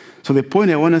change. So the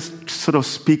point I want to sort of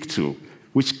speak to,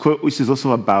 which is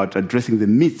also about addressing the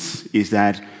myths, is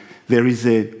that there is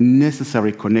a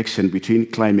necessary connection between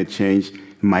climate change,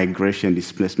 migration,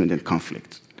 displacement, and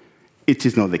conflict. It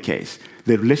is not the case.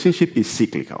 The relationship is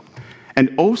cyclical.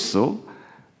 And also,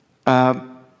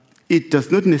 it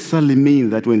does not necessarily mean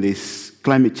that when there's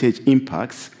climate change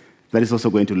impacts, that is also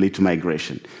going to lead to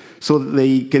migration. So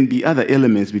there can be other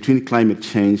elements between climate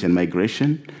change and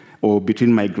migration, or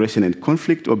between migration and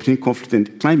conflict, or between conflict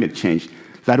and climate change,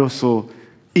 that also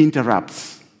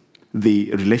interrupts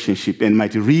the relationship and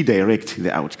might redirect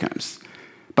the outcomes.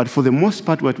 But for the most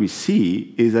part, what we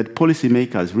see is that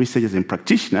policymakers, researchers, and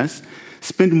practitioners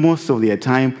spend most of their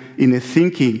time in a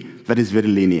thinking that is very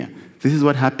linear. This is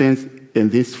what happens,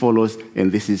 and this follows,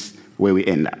 and this is where we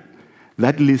end up.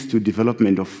 That leads to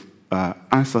development of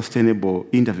unsustainable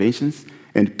interventions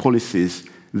and policies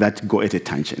that go at a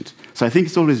tangent. So I think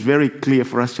it's always very clear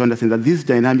for us to understand that this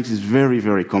dynamics is very,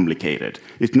 very complicated.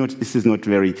 It's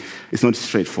not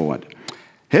straightforward.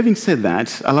 Having said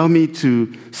that, allow me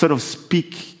to sort of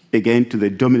speak again to the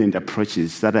dominant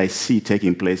approaches that I see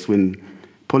taking place when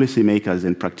policymakers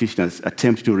and practitioners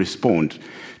attempt to respond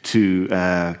to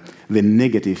the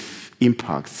negative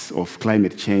impacts of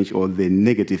climate change or the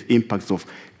negative impacts of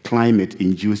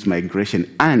climate-induced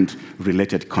migration and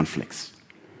related conflicts.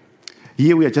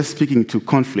 Here we are just speaking to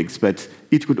conflicts, but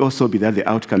it could also be that the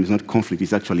outcome is not conflict,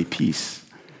 it's actually peace.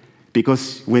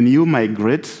 Because when you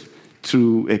migrate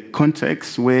to a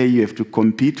context where you have to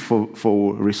compete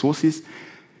for resources,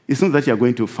 it's not that you're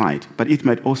going to fight, but it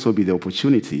might also be the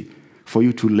opportunity for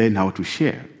you to learn how to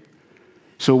share.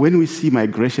 So when we see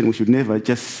migration, we should never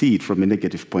just see it from a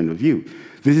negative point of view.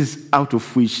 This is out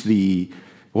of which the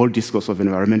whole discourse of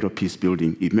environmental peace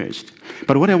building emerged.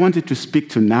 But what I wanted to speak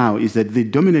to now is that the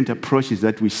dominant approaches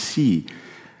that we see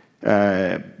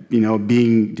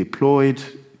being deployed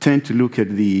tend to look at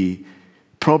the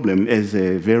problem as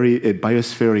a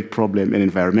biospheric problem, an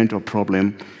environmental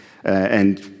problem,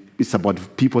 and it's about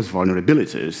people's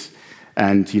vulnerabilities.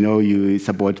 And it's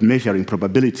about measuring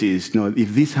probabilities.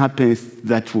 If this happens,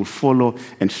 that will follow,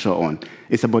 and so on.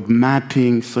 It's about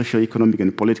mapping socio-economic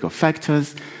and political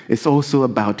factors. It's also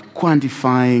about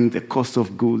quantifying the cost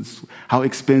of goods. How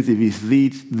expensive is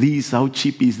this? How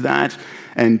cheap is that?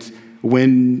 And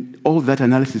when all that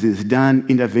analysis is done,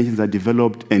 interventions are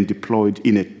developed and deployed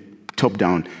in a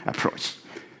top-down approach.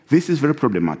 This is very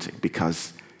problematic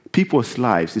because people's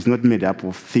lives is not made up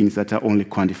of things that are only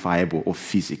quantifiable or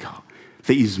physical.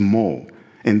 There is more,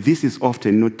 and this is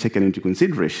often not taken into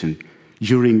consideration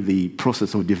during the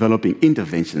process of developing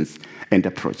interventions and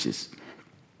approaches.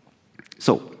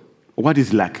 So, what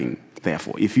is lacking,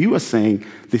 therefore? If you are saying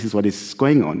this is what is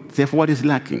going on, therefore what is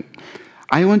lacking?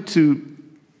 I want to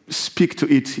speak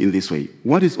to it in this way.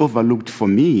 What is overlooked for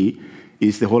me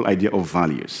is the whole idea of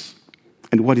values.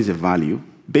 And what is a value?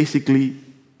 Basically,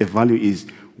 a value is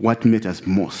what matters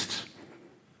most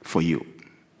for you.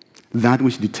 That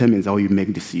which determines how you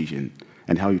make decisions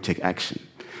and how you take action.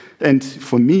 And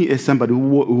for me, as somebody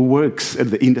who works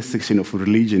at the intersection of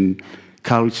religion,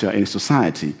 culture, and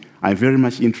society, I'm very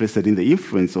much interested in the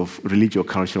influence of religious or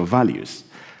cultural values.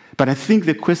 But I think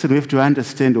the question we have to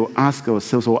understand or ask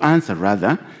ourselves, or answer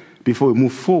rather, before we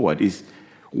move forward is,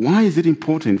 why is it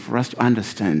important for us to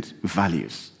understand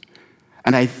values?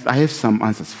 And I have some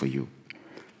answers for you.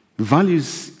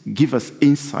 Values give us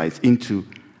insights into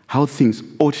how things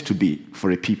ought to be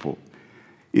for a people.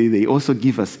 They also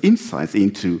give us insights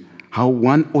into how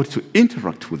one ought to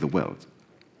interact with the world.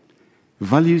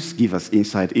 Values give us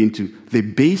insight into the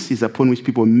basis upon which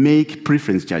people make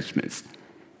preference judgments.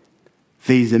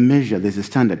 There is a measure, there's a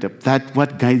standard, that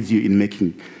what guides you in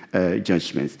making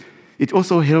judgments. It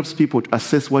also helps people to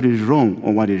assess what is wrong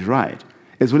or what is right.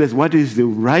 as well as what is the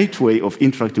right way of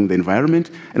interacting with the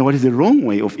environment and what is the wrong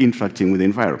way of interacting with the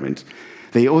environment.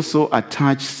 They also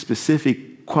attach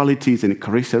specific qualities and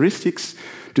characteristics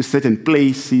to certain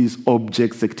places,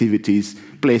 objects, activities,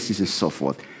 places, and so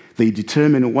forth. They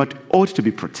determine what ought to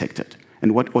be protected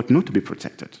and what ought not to be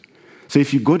protected. So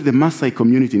if you go to the Maasai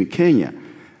community in Kenya,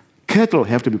 cattle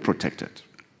have to be protected.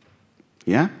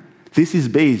 Yeah? This is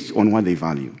based on what they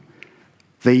value.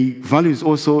 The values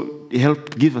also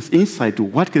help give us insight to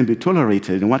what can be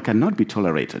tolerated and what cannot be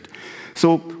tolerated.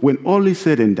 So when all is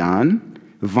said and done,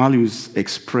 values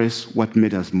express what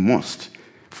matters most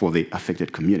for the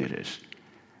affected communities.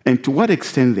 And to what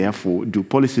extent, therefore, do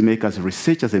policymakers,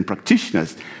 researchers, and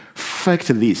practitioners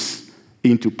factor this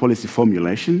into policy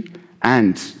formulation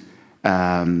and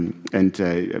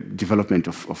development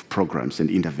of programs and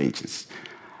interventions?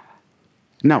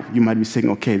 Now, you might be saying,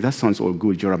 okay, that sounds all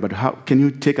good, Joram, but how can you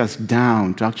take us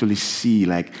down to actually see,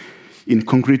 like, in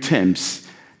concrete terms,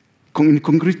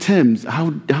 how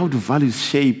do values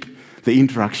shape the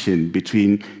interaction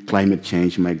between climate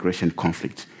change, migration,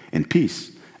 conflict, and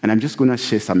peace? And I'm just going to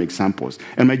share some examples.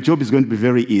 And my job is going to be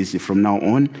very easy from now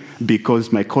on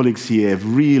because my colleagues here have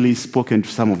really spoken to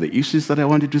some of the issues that I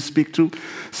wanted to speak to.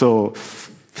 So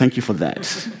thank you for that.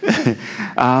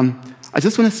 I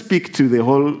just want to speak to the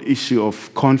whole issue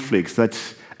of conflicts that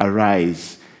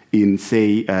arise in,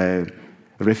 say,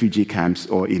 refugee camps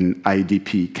or in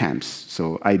IDP camps.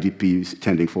 So IDP is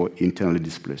standing for internally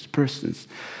displaced persons.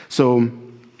 So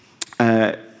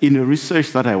in the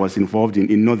research that I was involved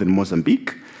in northern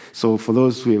Mozambique, so for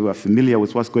those who are familiar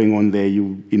with what's going on there,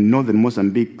 in northern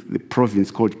Mozambique, the province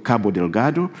called Cabo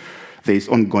Delgado, there is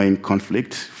ongoing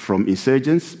conflict from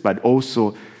insurgents, but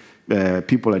also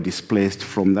people are displaced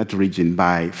from that region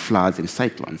by floods and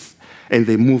cyclones. And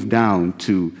they move down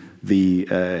to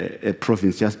a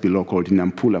province just below called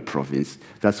Nampula province.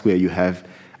 That's where you have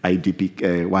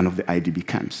IDP, one of the IDP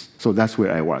camps. So that's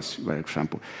where I was, for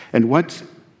example. And what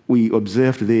we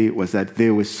observed there was that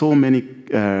there were so many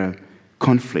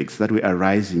conflicts that were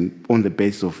arising on the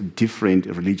basis of different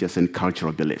religious and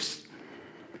cultural beliefs.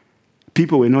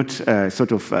 People were not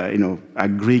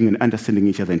agreeing and understanding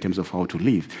each other in terms of how to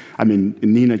live. I mean,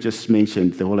 Nina just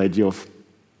mentioned the whole idea of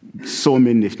so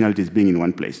many nationalities being in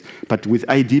one place. But with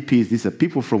IDPs, these are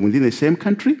people from within the same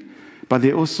country, but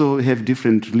they also have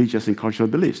different religious and cultural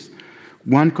beliefs.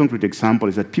 One concrete example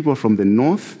is that people from the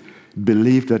north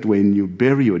believe that when you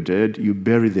bury your dead, you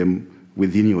bury them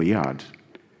within your yard.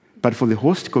 But for the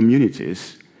host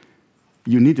communities,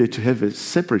 you needed to have a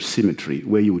separate cemetery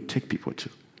where you would take people to.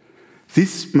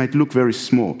 This might look very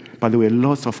small, but there were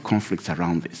lots of conflicts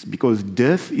around this because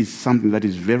death is something that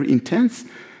is very intense,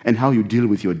 and how you deal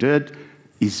with your dead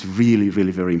is really,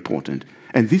 really very important.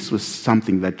 And this was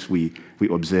something that we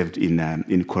observed in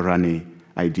Korane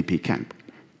IDP camp.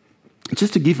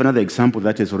 Just to give another example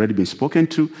that has already been spoken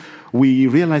to, we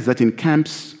realized that in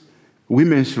camps,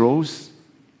 women's roles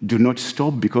do not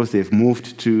stop because they've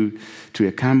moved to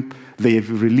a camp. They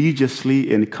have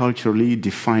religiously and culturally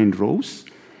defined roles: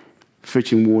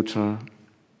 fetching water,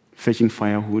 fetching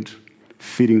firewood,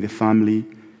 feeding the family,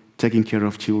 taking care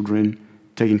of children,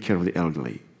 taking care of the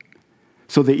elderly.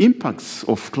 So the impacts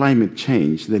of climate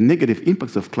change, the negative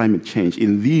impacts of climate change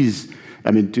in these,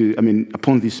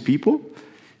 upon these people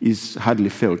is hardly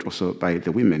felt also by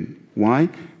the women. Why?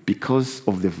 Because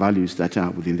of the values that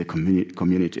are within the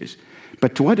communities.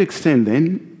 But to what extent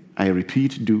then, I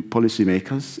repeat, do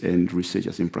policymakers and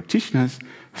researchers and practitioners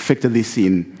factor this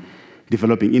in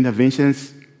developing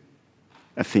interventions?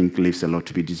 I think leaves a lot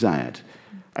to be desired.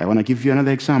 I want to give you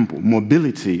another example: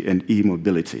 mobility and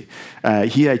e-mobility.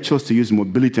 Here I chose to use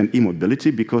mobility and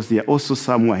e-mobility because there are also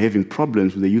some who are having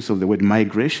problems with the use of the word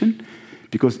migration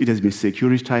because it has been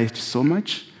securitized so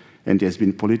much and it has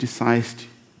been politicized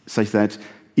such that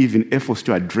even efforts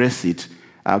to address it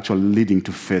are actually leading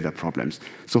to further problems.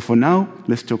 So for now,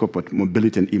 let's talk about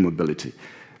mobility and e-mobility.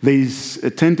 There is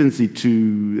a tendency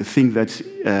to think that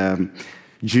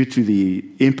due to the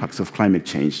impacts of climate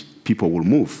change, people will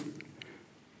move.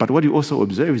 But what you also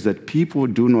observe is that people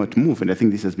do not move, and I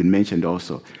think this has been mentioned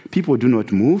also. People do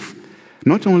not move,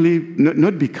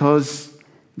 not because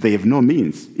they have no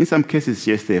means. In some cases,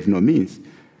 yes, they have no means.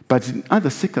 But in other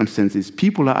circumstances,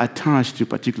 people are attached to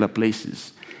particular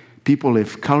places. People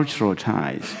have cultural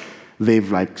ties. They have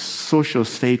like social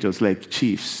status like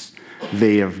chiefs.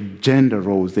 They have gender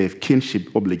roles. They have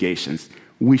kinship obligations,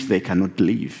 which they cannot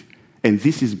leave. And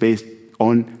this is based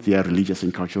on their religious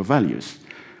and cultural values.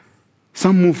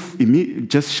 Some move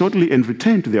just shortly and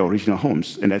return to their original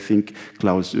homes. And I think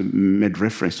Klaus made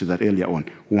reference to that earlier on.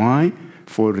 Why?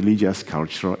 For religious,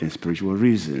 cultural, and spiritual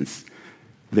reasons.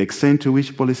 The extent to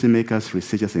which policymakers,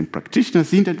 researchers, and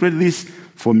practitioners integrate this,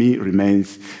 for me,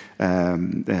 remains,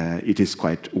 it is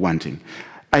quite wanting.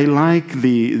 I like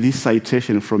this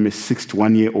citation from a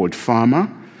 61-year-old farmer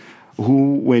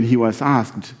who, when he was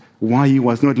asked why he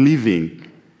was not living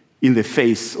in the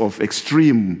face of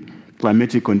extreme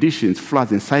climatic conditions,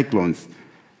 floods and cyclones,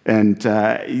 and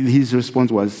his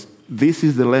response was, "This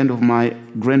is the land of my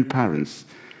grandparents.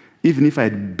 Even if I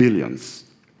had billions,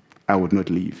 I would not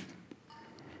leave."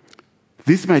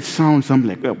 This might sound something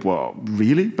like, oh, well,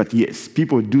 really? But yes,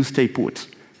 people do stay put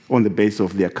on the basis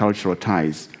of their cultural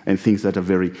ties and things that are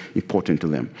very important to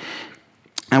them.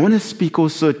 I want to speak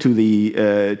also to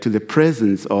the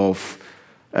presence of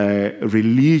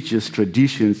religious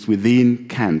traditions within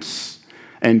camps.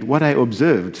 And what I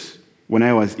observed when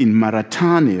I was in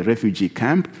Maratane refugee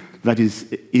camp, that is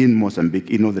in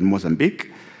Mozambique, in northern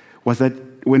Mozambique, was that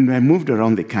when I moved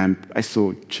around the camp, I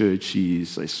saw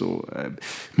churches, I saw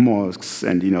mosques,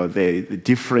 and the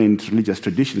different religious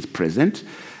traditions present,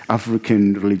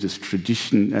 African religious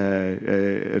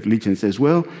religions as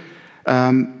well.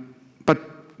 But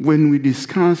when we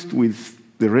discussed with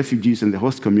the refugees and the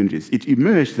host communities, it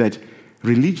emerged that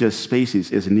religious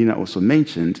spaces, as Nina also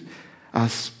mentioned,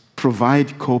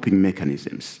 provide coping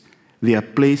mechanisms. They are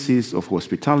places of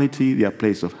hospitality, they are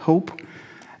places of hope,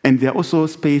 and they are also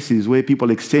spaces where people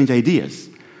exchange ideas.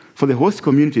 For the host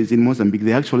communities in Mozambique,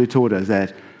 they actually told us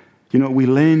that, we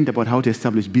learned about how to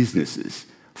establish businesses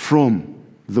from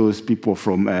those people,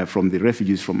 from the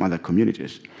refugees from other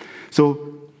communities. So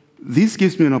this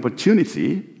gives me an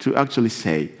opportunity to actually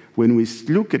say, when we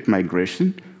look at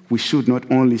migration, we should not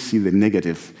only see the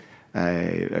negative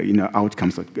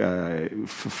outcomes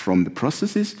from the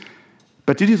processes,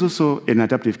 but it is also an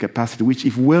adaptive capacity which,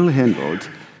 if well handled,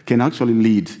 can actually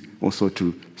lead also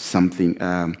to something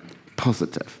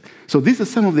positive. So these are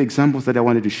some of the examples that I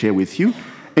wanted to share with you.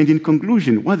 And in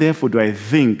conclusion, what therefore do I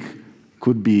think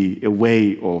could be a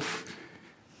way of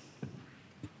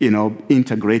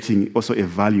integrating also a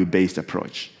value-based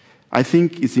approach? I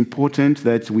think it's important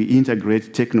that we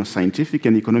integrate techno-scientific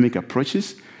and economic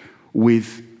approaches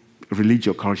with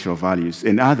religio-cultural values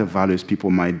and other values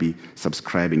people might be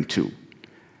subscribing to.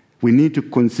 We need to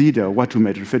consider what we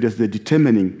might refer to as the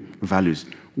determining values.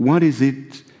 What is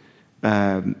it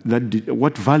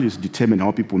what values determine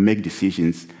how people make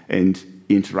decisions and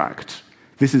interact?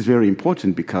 This is very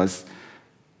important because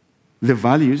the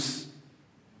values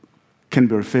can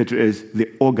be referred to as the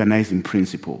organizing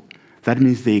principle. That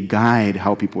means they guide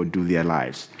how people do their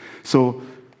lives. So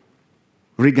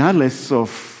regardless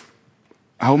of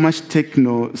how much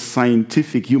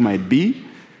techno-scientific you might be,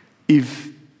 if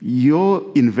your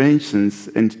inventions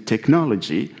and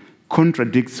technology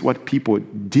contradicts what people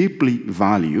deeply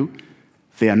value,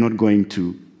 they are not going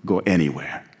to go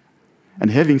anywhere. And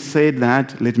having said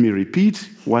that, let me repeat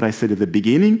what I said at the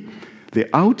beginning. The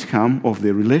outcome of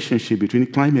the relationship between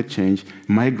climate change,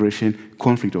 migration,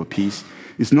 conflict, or peace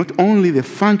is not only the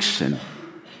function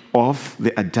of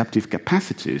the adaptive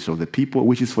capacities of the people,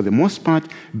 which is for the most part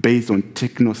based on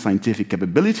techno-scientific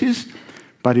capabilities,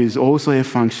 but it is also a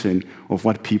function of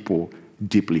what people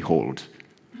deeply hold.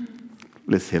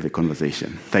 Let's have a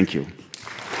conversation. Thank you.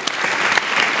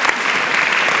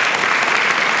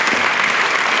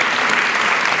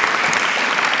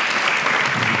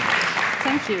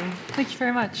 Thank you. Thank you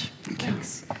very much.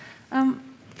 Thanks.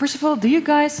 First of all, do you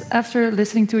guys, after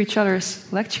listening to each other's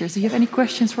lectures, do you have any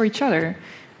questions for each other?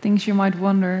 Things you might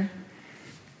wonder?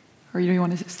 Or you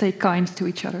want to stay kind to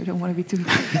each other, don't want to be too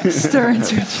stern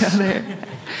to each other.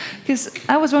 Because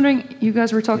I was wondering, you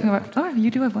guys were talking about, oh, you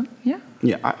do have one? Yeah?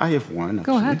 Yeah, I have one. Actually.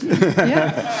 Go ahead.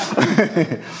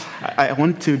 Yeah. I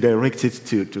want to direct it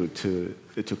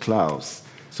to Klaus.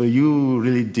 So you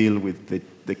really deal with the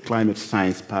climate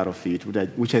science part of it,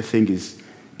 which I think is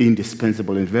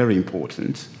indispensable and very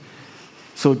important.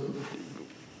 So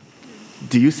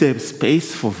do you see a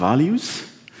space for values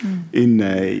in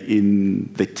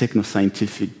the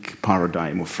techno-scientific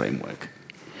paradigm or framework?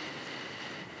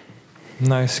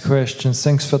 Nice questions.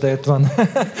 Thanks for that one.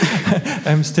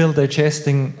 I'm still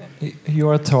digesting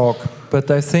your talk, but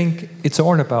I think it's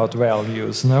all about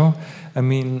values, no? I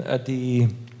mean,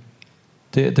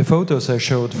 the photos I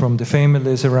showed from the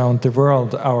families around the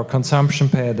world, our consumption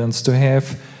patterns, to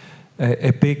have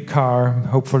a big car,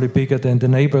 hopefully bigger than the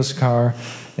neighbor's car,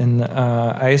 an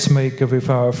ice maker with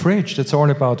our fridge, that's all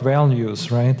about values,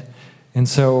 right? And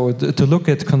so to look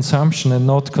at consumption and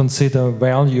not consider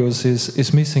values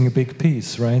is missing a big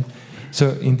piece, right?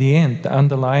 So in the end,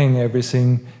 underlying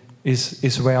everything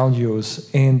is values,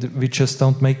 and we just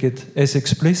don't make it as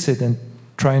explicit and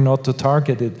try not to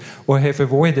target it or have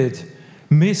avoided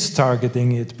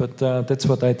mistargeting it, but that's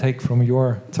what I take from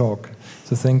your talk.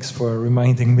 So thanks for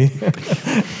reminding me.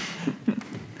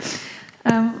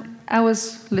 I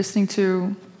was listening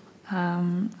to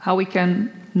how we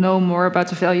can know more about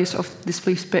the values of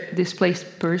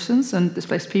displaced persons and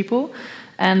displaced people.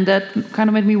 And that kind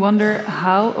of made me wonder,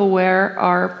 how aware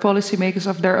are policymakers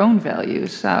of their own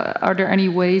values? Are there any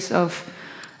ways of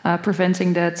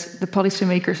preventing that the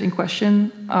policymakers in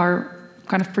question are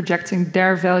kind of projecting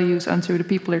their values onto the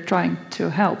people they're trying to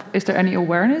help? Is there any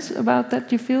awareness about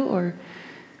that, you feel, or?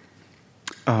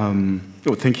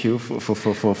 Thank you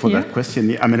for that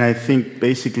question. I mean, I think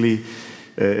basically,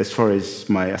 as far as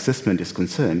my assessment is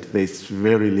concerned, there's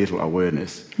very little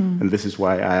awareness. And this is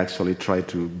why I actually try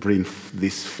to bring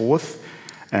this forth.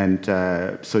 And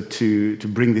so to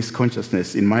bring this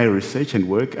consciousness in my research and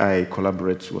work, I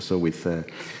collaborate also with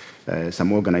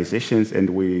some organizations, and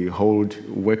we hold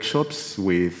workshops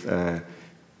with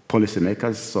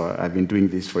policymakers. So I've been doing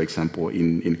this, for example,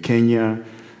 in Kenya.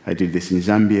 I did this in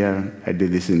Zambia. I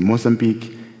did this in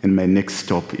Mozambique. And my next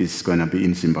stop is going to be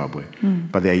in Zimbabwe.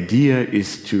 But the idea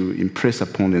is to impress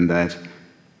upon them that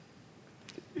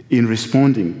in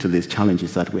responding to these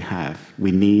challenges that we have,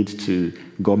 we need to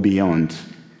go beyond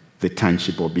the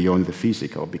tangible, beyond the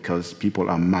physical, because people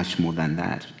are much more than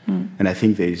that. And I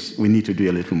think we need to do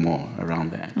a little more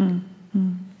around that.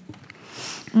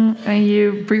 And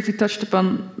you briefly touched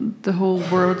upon the whole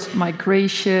word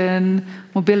migration,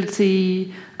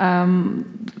 mobility,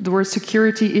 the word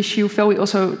security issue. Phil, we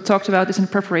also talked about this in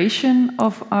preparation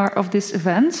of this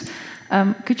event.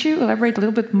 Could you elaborate a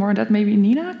little bit more on that? Maybe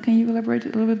Nina, can you elaborate a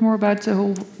little bit more about the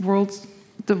whole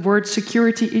the word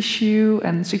security issue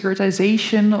and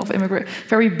securitization of immigration?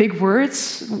 Very big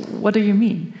words. What do you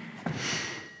mean?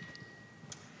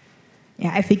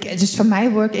 Yeah, I think just from my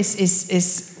work is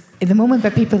in the moment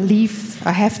where people leave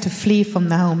or have to flee from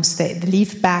their homes, they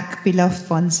leave back beloved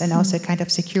ones and also kind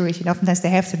of security. And oftentimes they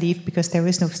have to leave because there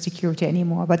is no security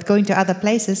anymore. But going to other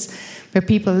places where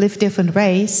people live different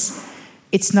ways,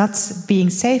 it's not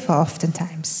being safer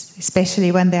oftentimes,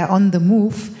 especially when they're on the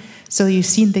move. So you've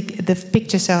seen the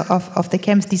pictures of the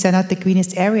camps. These are not the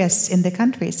greenest areas in the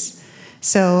countries.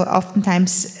 So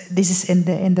oftentimes this is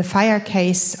in the fire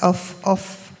case of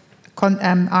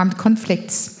armed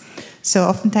conflicts. So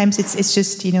oftentimes it's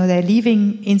just, they're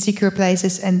leaving insecure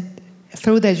places, and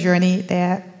through their journey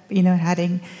they're,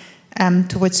 heading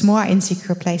towards more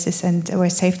insecure places, and where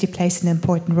safety plays an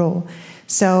important role.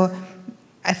 So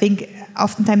I think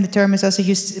oftentimes the term is also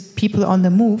used, people on the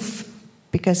move,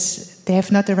 because they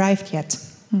have not arrived yet.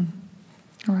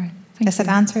 All right. Does that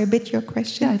answer a bit your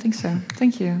question? Yeah, I think so.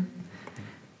 Thank you.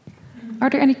 Are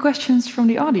there any questions from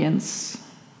the audience?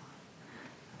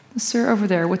 The sir over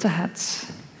there with the hat.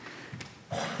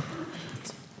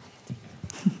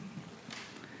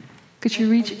 Could you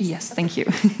reach? Yes, thank you.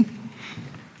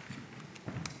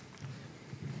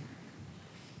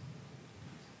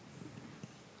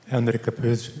 Hendrik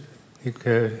Kaput. Ik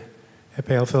heb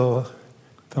heel veel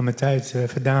van mijn tijd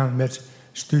gedaan met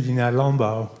studie naar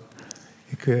landbouw.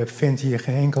 Ik vind hier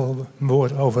geen enkel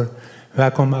woord over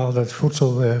waar komt al dat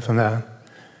voedsel vandaan.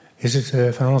 Is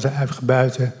het van onze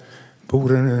uitgebuiten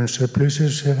boeren een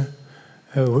surpluses?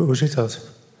 Hoe zit dat?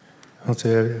 Want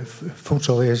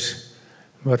voedsel is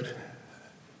wat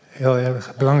heel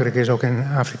erg belangrijk is, ook in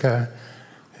Afrika.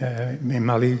 In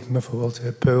Mali bijvoorbeeld,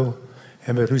 Peul,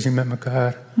 hebben ruzie met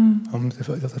elkaar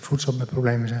omdat er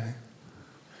voedselproblemen zijn.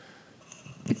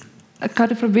 Ik ga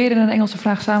het proberen in een Engelse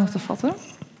vraag samen te vatten.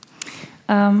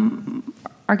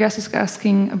 Our guest is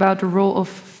asking about the role of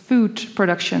food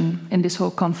production in this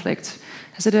whole conflict.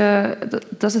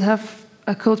 Does it have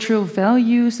cultural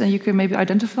values that you can maybe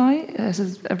identify? Has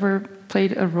it ever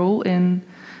played a role in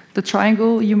the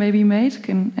triangle you maybe made?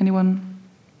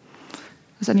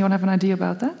 Does anyone have an idea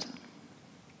about that?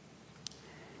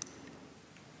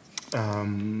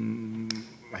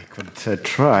 I could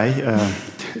try.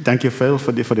 Thank you, Phil,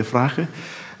 for the vragen.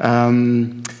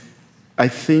 I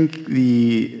think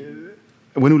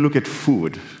when we look at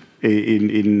food,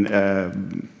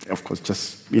 of course,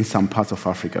 just in some parts of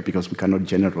Africa, because we cannot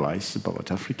generalize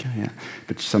about Africa,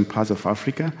 but some parts of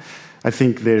Africa, I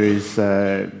think there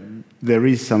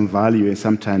is some value and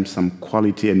sometimes some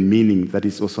quality and meaning that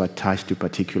is also attached to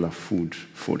particular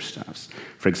foodstuffs.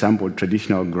 For example,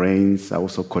 traditional grains are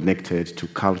also connected to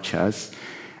cultures,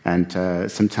 and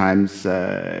sometimes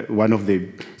one of the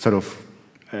sort of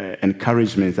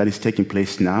encouragements that is taking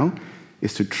place now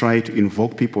is to try to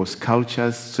invoke people's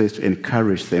cultures so as to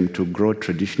encourage them to grow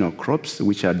traditional crops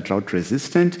which are drought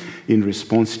resistant in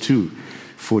response to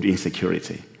food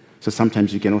insecurity. So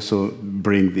sometimes you can also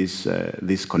bring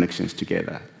these connections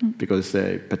together because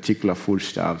particular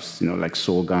foodstuffs, like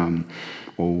sorghum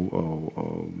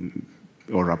or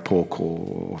rapok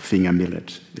or finger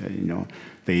millet,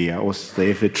 they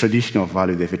have a traditional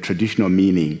value, they have a traditional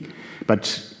meaning.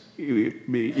 But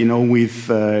with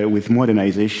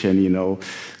modernization,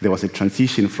 there was a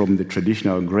transition from the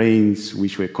traditional grains,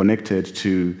 which were connected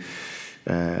to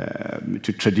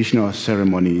traditional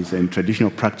ceremonies and traditional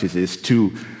practices,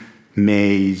 to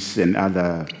maize and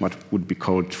other what would be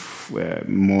called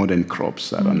modern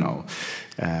crops. I don't know.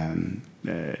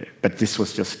 But this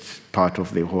was just part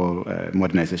of the whole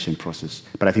modernization process.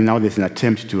 But I think now there's an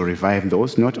attempt to revive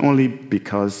those, not only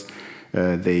because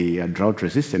they are drought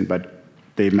resistant, but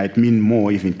they might mean more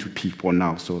even to people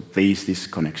now. So there is this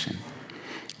connection.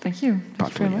 Thank you.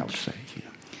 Thank you very much. I would say, yeah.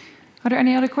 Are there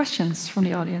any other questions from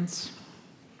the audience?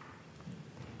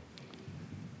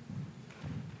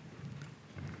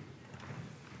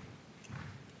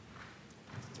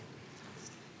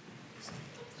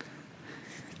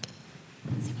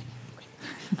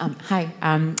 Hi,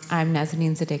 I'm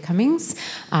Nazanin Zadeh-Cummings,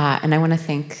 and I want to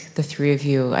thank the three of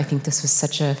you. I think this was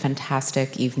such a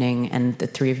fantastic evening, and the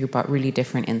three of you brought really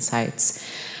different insights.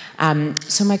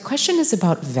 So my question is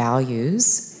about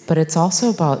values, but it's also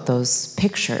about those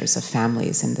pictures of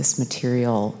families in this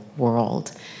material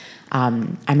world.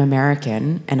 I'm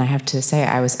American, and I have to say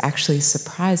I was actually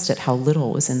surprised at how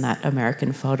little was in that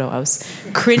American photo. I was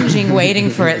cringing, waiting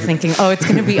for it, thinking, oh, it's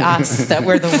going to be us, that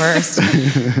we're the worst.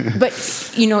 But,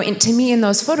 to me, in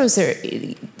those photos,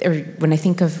 when I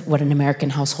think of what an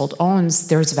American household owns,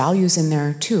 there's values in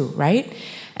there too, right?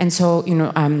 And so,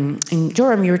 in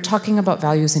Joram, you were talking about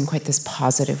values in quite this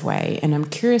positive way, and I'm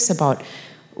curious about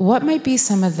what might be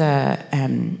some of the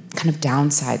kind of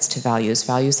downsides to values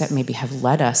that maybe have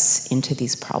led us into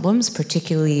these problems,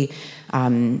 particularly,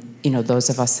 those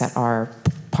of us that are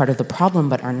part of the problem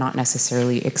but are not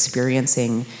necessarily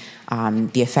experiencing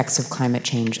the effects of climate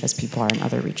change as people are in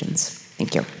other regions.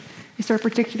 Thank you. Is there a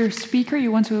particular speaker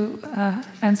you want to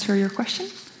answer your question?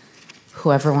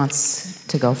 Whoever wants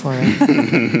to go for it.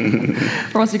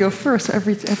 Or wants to go first,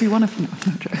 every one of you.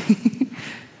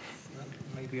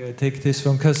 I take this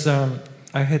one because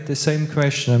I had the same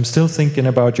question. I'm still thinking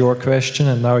about your question,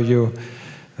 and now you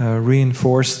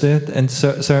reinforced it. And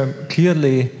so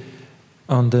clearly,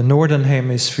 on the northern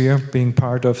hemisphere, being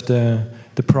part of the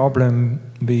problem,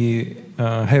 we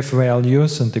have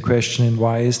values, and the question is,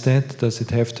 why is that? Does it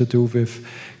have to do with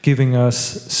giving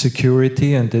us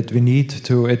security, and that we need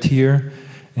to adhere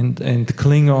and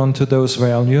cling on to those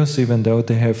values, even though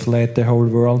they have led the whole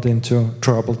world into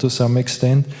trouble to some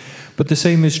extent? But the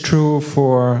same is true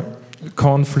for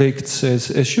conflicts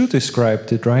as you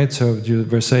described it, right? So you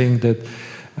were saying that,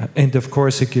 and of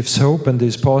course it gives hope and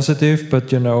is positive, but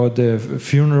the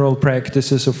funeral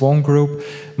practices of one group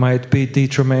might be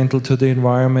detrimental to the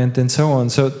environment and so on.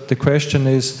 So the question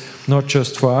is not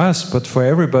just for us, but for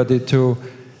everybody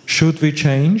should we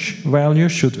change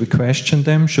values? Should we question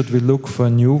them? Should we look for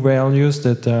new values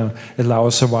that allow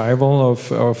survival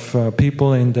of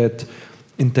people in that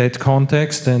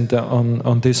context and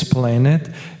on this planet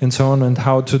and so on, and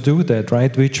how to do that,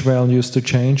 right? Which values to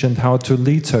change and how to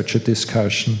lead such a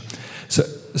discussion.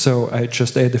 So I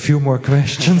just add a few more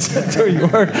questions to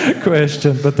your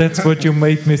question, but that's what you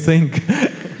made me think.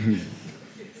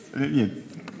 Yeah.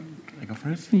 I go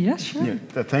first? Yeah, sure. Yeah.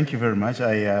 Thank you very much.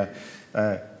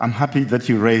 I'm happy that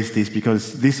you raised this,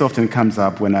 because this often comes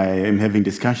up when I am having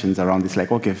discussions around this,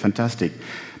 like, okay, fantastic.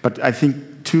 But I think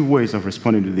two ways of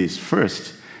responding to this.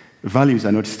 First, values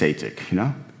are not static,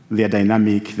 They are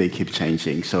dynamic, they keep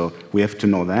changing. So we have to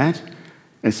know that.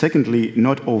 And secondly,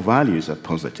 not all values are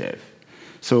positive.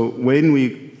 So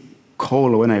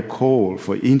when I call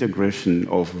for integration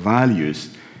of values,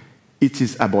 it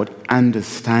is about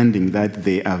understanding that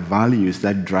they are values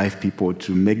that drive people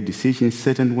to make decisions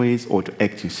certain ways or to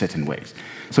act in certain ways.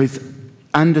 So it's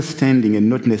understanding and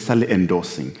not necessarily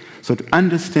endorsing. So to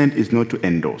understand is not to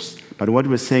endorse. But what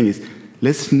we're saying is,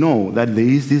 let's know that there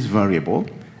is this variable,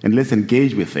 and let's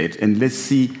engage with it, and let's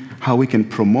see how we can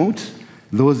promote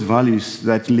those values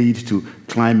that lead to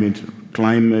climate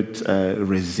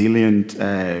resilient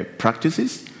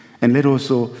practices, and let's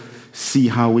also see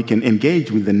how we can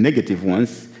engage with the negative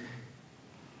ones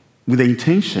with the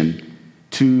intention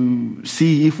to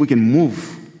see if we can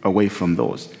move away from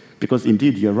those. Because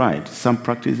indeed, you're right, some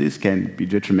practices can be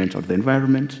detrimental to the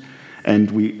environment,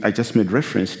 and I just made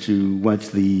reference to what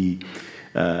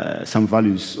some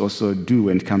values also do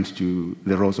when it comes to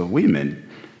the roles of women.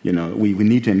 We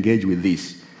need to engage with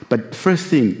this. But first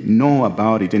thing, know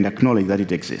about it and acknowledge that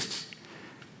it exists.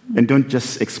 And don't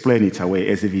just explain it away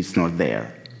as if it's not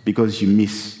there. because you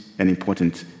miss an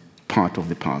important part of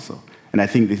the puzzle. And I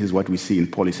think this is what we see in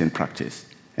policy and practice.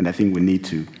 And I think we need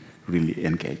to really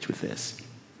engage with this.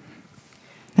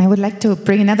 I would like to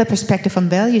bring another perspective on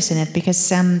values in it,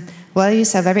 because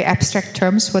values are very abstract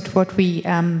terms. What we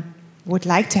would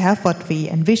like to have, what we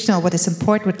envision, or what is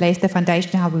important, what lays the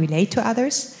foundation how we relate to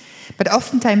others. But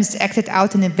oftentimes it's acted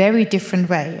out in a very different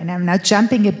way. And I'm now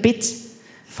jumping a bit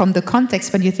from the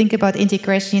context when you think about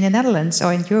integration in the Netherlands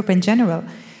or in Europe in general.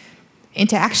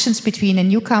 Interactions between a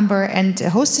newcomer and a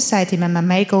host society member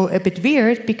may go a bit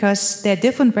weird because there are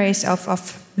different ways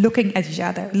of looking at each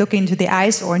other, looking into the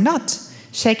eyes or not,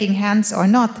 shaking hands or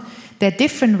not. There are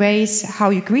different ways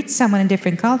how you greet someone in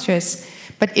different cultures.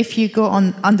 But if you go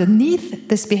on underneath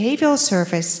this behavioral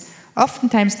surface,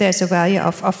 oftentimes there's a value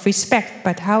of respect,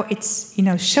 but how it's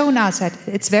shown outside,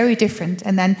 it's very different.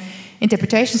 And then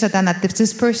interpretations are done that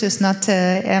this person is not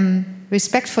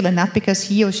respectful enough because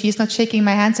he or she is not shaking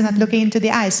my hands and not looking into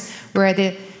the eyes, where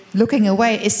the looking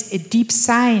away is a deep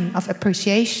sign of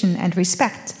appreciation and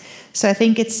respect. So I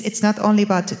think it's not only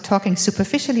about talking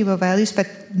superficially about values, but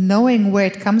knowing where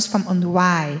it comes from and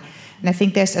why. And I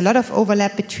think there's a lot of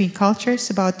overlap between cultures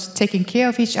about taking care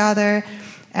of each other,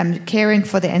 caring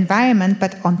for the environment,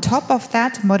 but on top of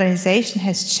that, modernization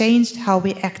has changed how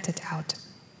we act it out.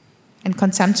 And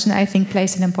consumption, I think,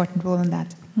 plays an important role in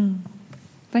that.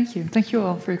 Thank you. Thank you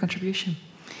all for your contribution.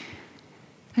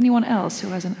 Anyone else who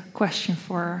has a question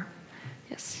for...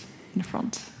 Yes, in the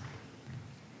front.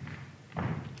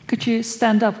 Could you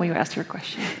stand up when you ask your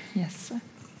question? Yes.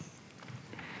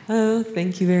 Oh,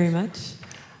 thank you very much.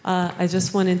 I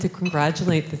just wanted to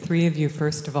congratulate the three of you,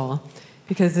 first of all,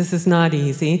 because this is not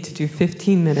easy to do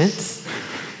 15 minutes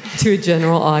to a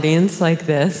general audience like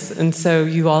this. And so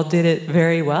you all did it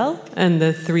very well, and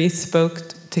the three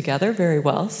spoke together very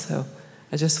well, so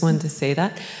I just wanted to say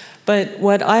that. But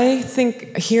what I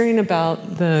think, hearing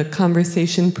about the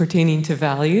conversation pertaining to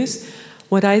values,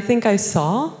 what I think I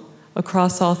saw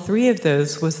across all three of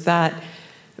those was that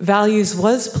values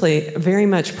was very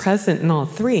much present in all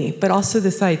three, but also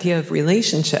this idea of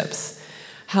relationships.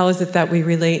 How is it that we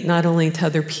relate not only to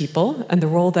other people and the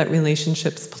role that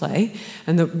relationships play,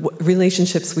 and the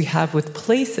relationships we have with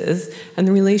places, and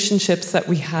the relationships that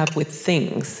we have with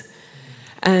things.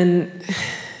 And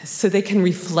so they can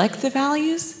reflect the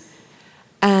values,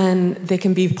 and they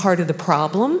can be part of the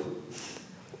problem,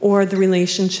 or the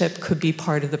relationship could be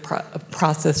part of the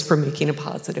process for making a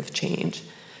positive change.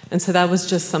 And so that was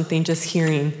just something, just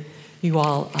hearing you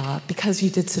all, because you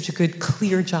did such a good,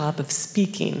 clear job of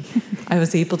speaking, I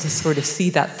was able to sort of see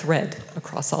that thread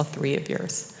across all three of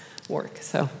yours work.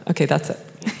 So, okay, that's it.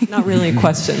 Not really a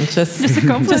question, just a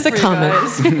comment.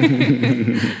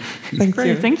 Thank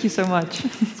you. Thank you so much.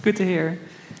 It's good to hear.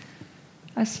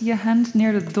 I see a hand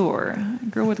near the door. A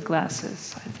girl with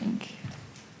glasses, I think.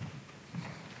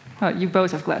 Oh, you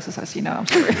both have glasses, I see now. I'm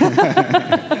sorry.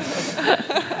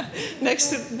 Next.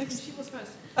 She was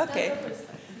first. Okay.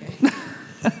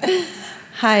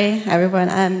 Hi, everyone.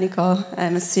 I'm Nicole.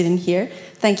 I'm a student here.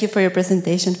 Thank you for your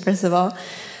presentation, first of all.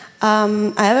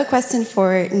 I have a question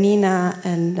for Nina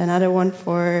and another one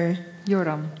for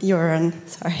Joram,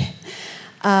 sorry.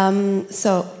 I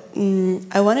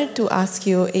wanted to ask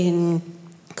you, in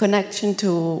connection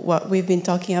to what we've been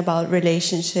talking about,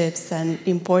 relationships and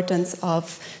importance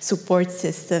of support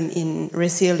system in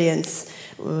resilience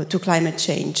to climate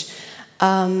change.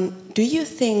 Do you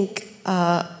think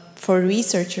for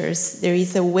researchers there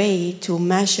is a way to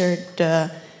measure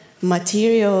the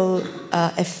material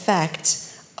effect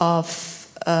of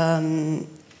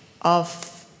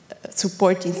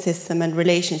supporting system and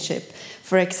relationship?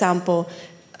 For example,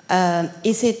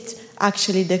 is it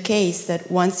actually the case that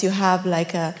once you have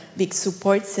like a big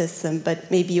support system,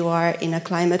 but maybe you are in a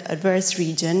climate adverse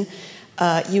region,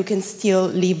 you can still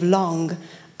live long?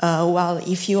 While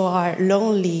if you are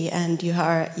lonely and you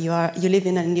live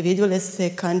in an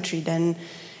individualistic country, then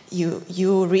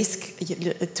you risk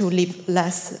to live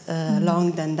less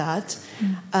long than that.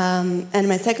 And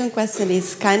my second question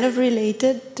is kind of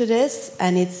related to this,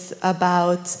 and it's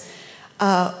about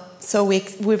so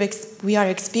we are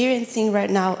experiencing right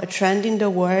now a trend in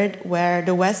the world where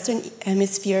the Western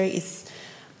Hemisphere is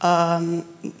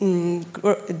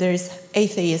there's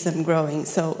atheism growing,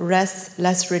 so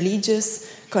less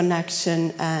religious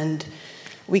connection, and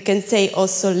we can say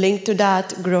also linked to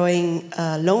that growing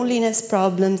loneliness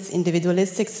problems,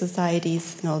 individualistic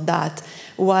societies, and all that.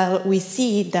 While we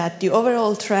see that the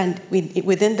overall trend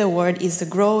within the world is the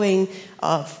growing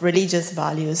of religious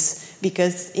values,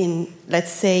 because in,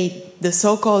 let's say, the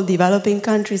so-called developing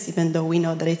countries, even though we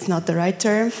know that it's not the right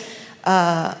term,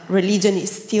 religion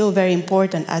is still very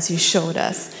important, as you showed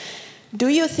us. Do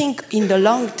you think in the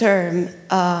long term,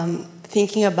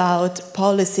 thinking about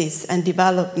policies and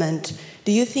development,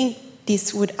 do you think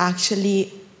this would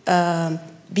actually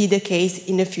be the case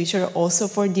in the future also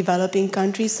for developing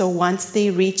countries? So once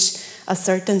they reach a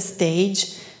certain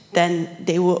stage, then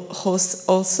they will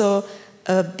also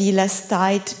be less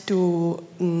tied to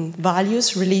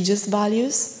values, religious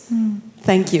values?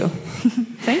 Thank you.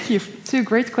 Thank you. Two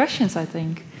great questions, I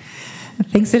think.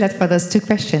 Thanks a lot for those two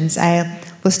questions. I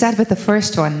will start with the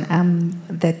first one,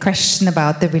 the question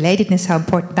about the relatedness, how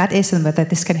important that is, and whether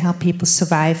this can help people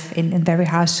survive in very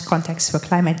harsh contexts where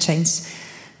climate change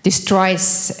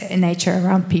destroys nature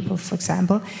around people, for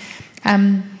example.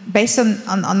 Based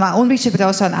on my own research, but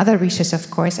also on other research, of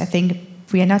course, I think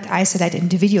we are not isolated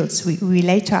individuals. We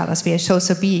relate to others. We are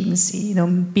social beings. You know,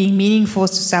 being meaningful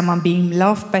to someone, being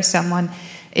loved by someone,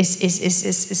 is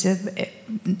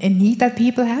a need that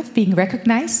people have, being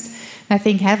recognized. And I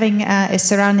think having a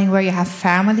surrounding where you have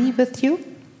family with you,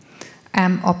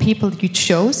 or people you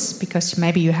chose, because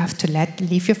maybe you have to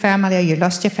leave your family or you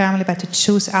lost your family, but to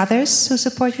choose others who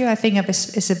support you, I think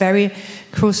is a very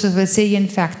crucial resilient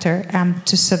factor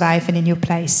to survive in a new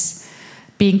place.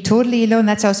 Being totally alone,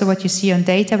 that's also what you see on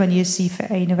data when you see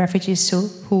refugees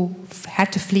who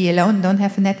had to flee alone, don't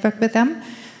have a network with them.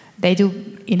 They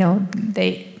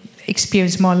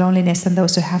experience more loneliness than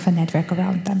those who have a network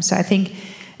around them. So I think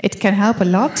it can help a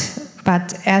lot,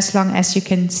 but as long as you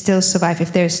can still survive,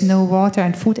 if there's no water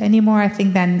and food anymore, I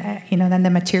think then the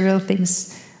material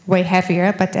things weigh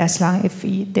heavier. But as long if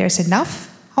there's enough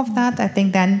of that, I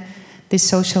think then the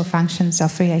social functions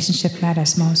of relationship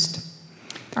matters most.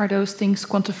 Are those things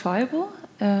quantifiable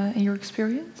in your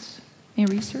experience, in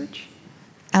research?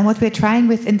 And what we're trying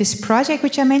with in this project,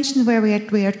 which I mentioned, where we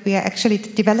are actually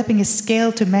developing a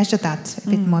scale to measure that a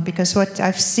bit more. Because what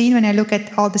I've seen when I look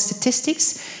at all the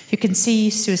statistics, you can see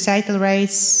suicidal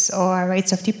rates or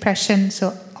rates of depression,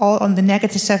 so all on the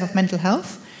negative side of mental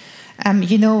health.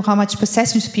 You know how much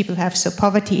possessions people have, so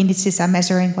poverty indices are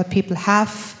measuring what people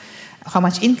have, how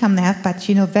much income they have, but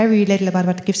you know very little about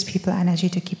what gives people energy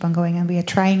to keep on going. And we are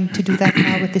trying to do that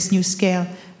now with this new scale.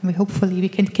 And hopefully we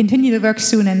can continue the work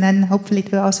soon, and then hopefully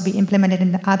it will also be implemented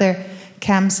in other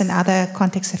camps and other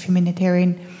contexts of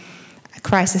humanitarian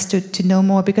crisis to know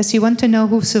more, because you want to know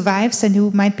who survives and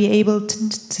who might be able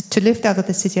to lift out of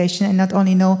the situation, and not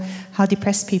only know how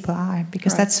depressed people are,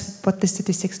 because that's what the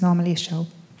statistics normally show.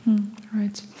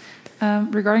 Right.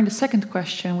 Regarding the second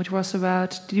question, which was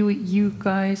about, do you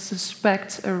guys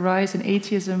suspect a rise in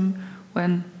atheism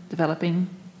when developing,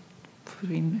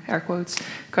 between air quotes,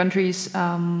 countries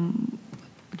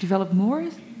develop more?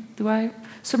 Do I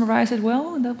summarize it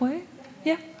well in that way?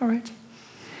 Yeah, all right.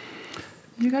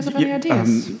 Do you guys have any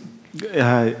ideas?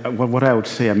 What I would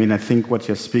say, I think what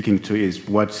you're speaking to is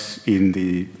what's in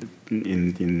the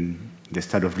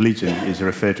study of religion is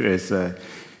referred to as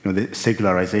the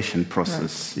secularization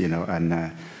process,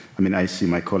 right. And I see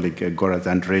my colleague Goraz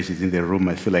Andrej is in the room.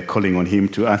 I feel like calling on him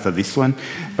to answer this one,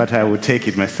 but I will take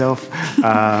it myself.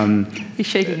 He's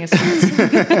shaking his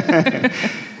head.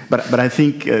 But I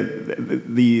think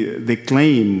the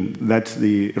claim that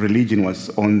the religion was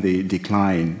on the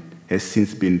decline has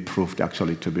since been proved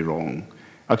actually to be wrong.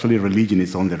 Actually, religion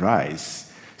is on the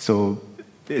rise. So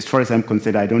as far as I'm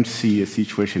concerned, I don't see a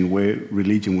situation where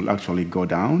religion will actually go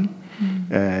down.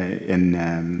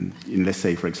 In let's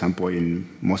say, for example, in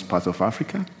most parts of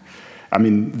Africa.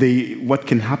 What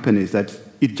can happen is that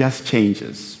it just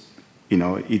changes.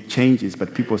 It changes,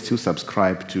 but people still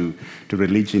subscribe to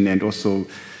religion, and also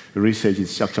research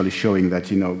is actually showing that,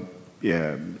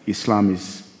 Islam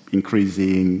is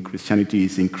increasing, Christianity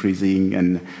is increasing,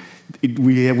 and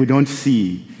we don't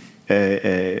see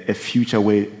a future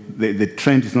where the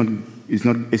trend is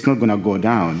not going to go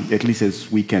down, at least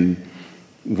as we can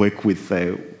work with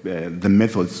the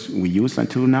methods we use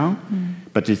until now,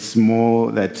 but it's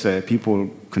more that people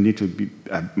continue to be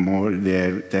more,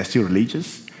 they're still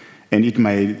religious, and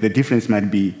the difference might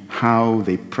be how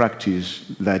they practice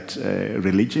that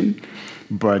religion,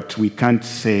 but we can't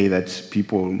say that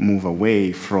people move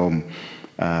away from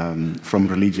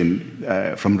religion.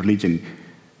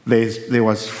 There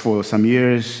was, for some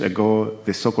years ago,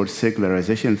 the so-called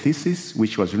secularization thesis,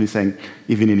 which was really saying,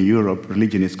 even in Europe,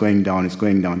 religion is going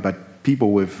down, but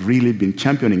people who have really been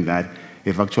championing that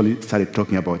have actually started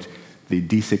talking about the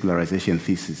desecularization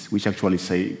thesis, which actually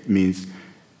means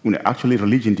actually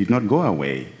religion did not go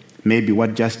away. Maybe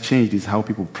what just changed is how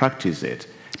people practice it,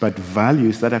 but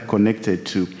values that are connected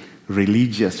to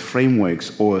religious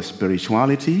frameworks or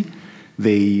spirituality,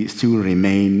 they still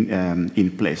remain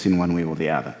in place in one way or the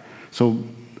other. So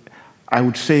I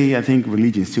would say I think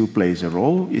religion still plays a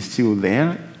role, it's still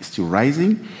there, it's still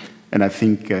rising, And I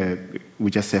think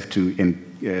we just have to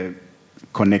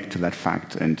connect to that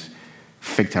fact and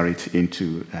factor it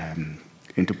into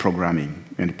programming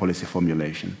and policy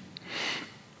formulation.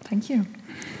 Thank you.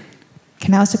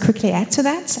 Can I also quickly add to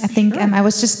that? I think I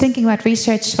was just thinking about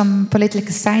research from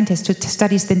political scientists who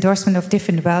studies the endorsement of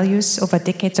different values over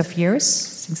decades of years,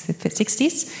 since the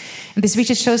 60s. And this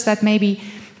research shows that maybe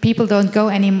people don't go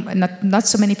not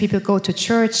so many people go to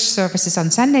church services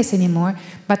on Sundays anymore,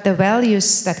 but the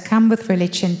values that come with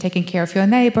religion, taking care of your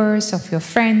neighbors, of your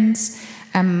friends,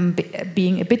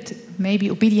 being a bit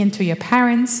maybe obedient to your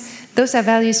parents, those are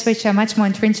values which are much more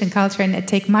entrenched in culture and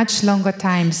take much longer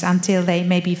times until they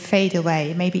maybe fade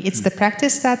away. Maybe it's the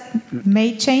practice that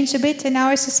may change a bit in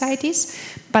our societies,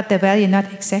 but the value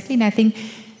not exactly. And I think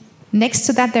next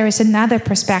to that there is another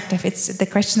perspective. It's the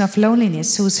question of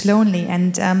loneliness. Who's lonely?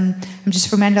 And I'm just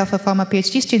reminded of a former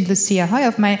PhD student, Lucia Hoy,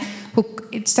 of mine, who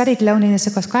studied loneliness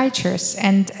across cultures.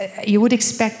 And you would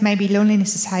expect maybe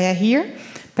loneliness is higher here,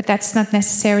 but that's not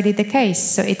necessarily the case.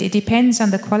 So it depends on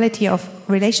the quality of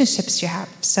relationships you have.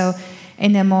 So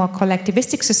in a more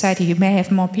collectivistic society, you may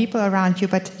have more people around you,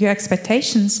 but your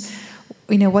expectations,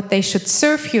 what they should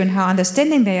serve you and how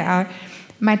understanding they are,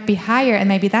 might be higher, and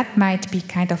maybe that might be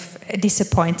kind of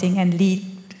disappointing and lead,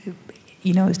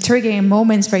 triggering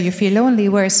moments where you feel lonely.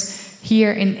 Whereas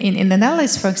here in the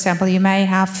Netherlands, for example, you may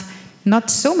have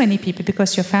not so many people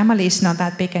because your family is not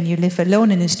that big and you live alone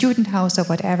in a student house or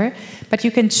whatever, but you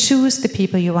can choose the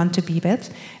people you want to be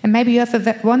with. And maybe you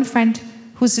have one friend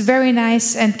who's very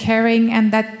nice and caring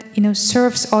and that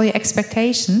serves all your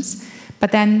expectations,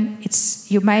 but then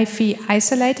you may feel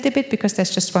isolated a bit because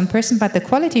there's just one person, but the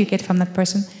quality you get from that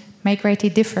person may greatly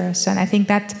differ. So, and I think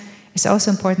that is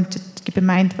also important to keep in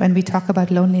mind when we talk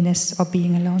about loneliness or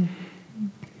being alone.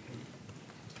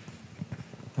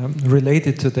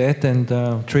 Related to that and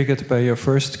triggered by your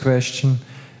first question,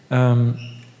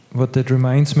 what that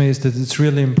reminds me is that it's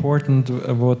really important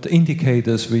what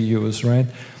indicators we use, right?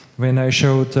 When I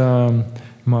showed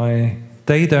my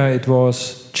data, it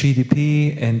was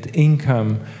GDP and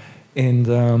income,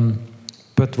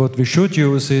 but what we should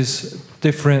use is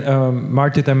different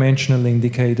multidimensional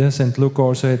indicators and look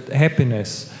also at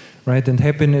happiness, right? And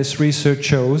happiness research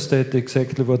shows that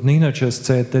exactly what Nina just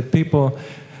said, that people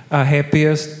are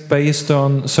happiest based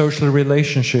on social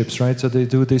relationships, right? So they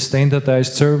do this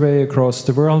standardized survey across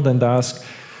the world and ask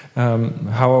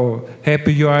how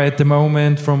happy you are at the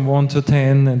moment from 1 to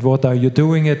 10 and what are you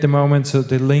doing at the moment. So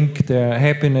they link their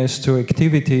happiness to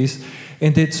activities,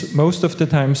 and it's most of the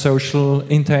time social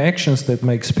interactions that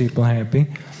makes people happy.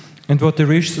 And what the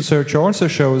research also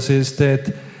shows is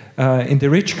that in the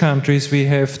rich countries we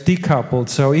have decoupled.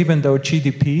 So even though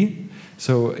GDP,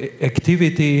 so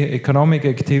activity, economic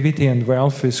activity and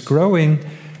wealth is growing,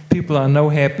 people are no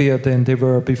happier than they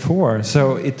were before.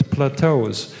 So it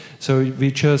plateaus. So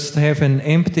we just have an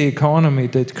empty economy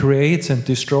that creates and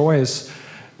destroys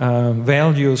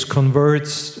values,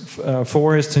 converts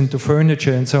forests into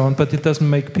furniture and so on, but it doesn't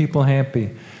make people happy,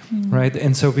 right?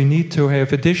 And so we need to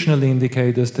have additional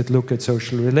indicators that look at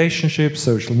social relationships,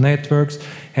 social networks,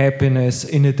 happiness,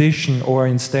 in addition or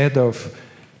instead of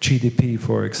GDP,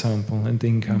 for example, and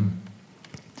income.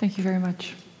 Thank you very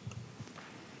much.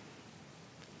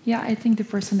 Yeah, I think the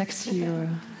person next to you.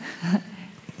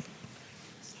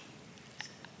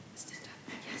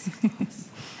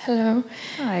 Hello.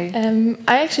 Hi.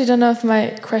 I actually don't know if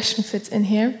my question fits in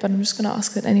here, but I'm just going to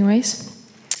ask it anyways.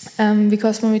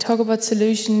 Because when we talk about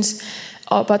solutions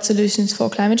for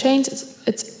climate change,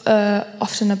 it's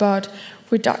often about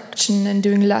reduction and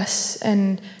doing less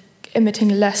and emitting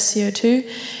less CO2.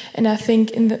 And I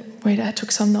think I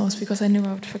took some notes because I knew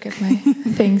I would forget my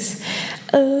things.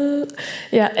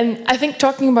 And I think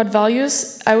talking about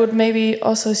values, I would maybe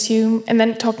also assume, and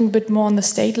then talking a bit more on the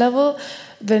state level,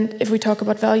 then if we talk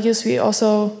about values, we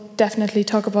also definitely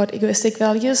talk about egoistic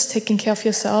values, taking care of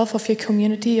yourself, of your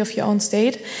community, of your own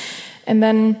state. And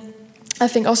then I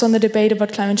think also in the debate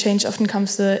about climate change often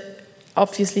comes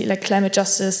obviously like climate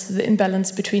justice, the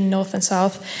imbalance between North and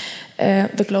South,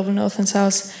 the global North and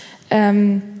South.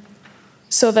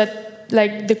 So that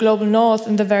like the global North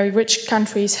and the very rich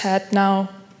countries had now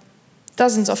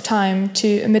dozens of time to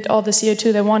emit all the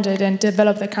CO2 they wanted and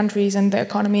develop their countries and their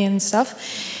economy and stuff.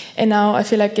 And now I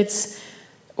feel like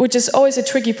which is always a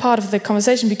tricky part of the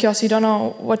conversation because you don't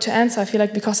know what to answer,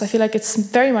 because I feel like it's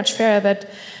very much fair that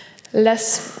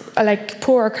less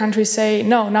poorer countries say,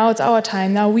 no, now it's our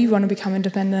time, now we want to become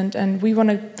independent and we want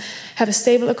to have a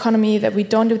stable economy that we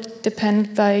don't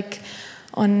depend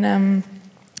on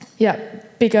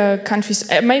bigger countries.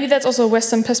 Maybe that's also a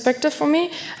Western perspective for me,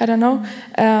 I don't know.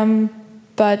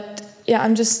 But yeah,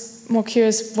 I'm just more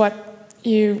curious what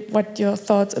what your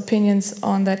thoughts, opinions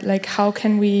on that. Like, how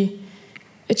can we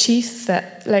achieve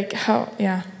that? Like, how?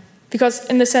 Yeah. Because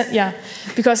in the sense,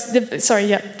 because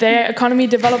their economy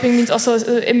developing means also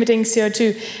emitting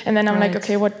CO2, and then I'm like,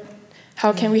 okay,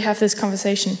 how can we have this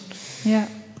conversation? Yeah.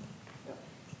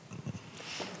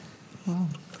 Well,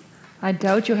 I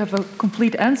doubt you have a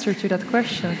complete answer to that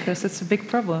question, because it's a big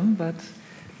problem, but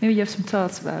maybe you have some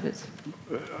thoughts about it.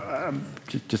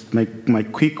 Just my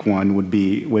quick one would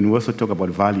be, when we also talk about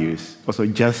values, also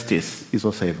justice is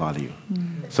also a value.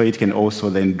 So it can also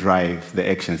then drive the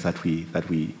actions that we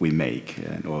make,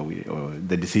 or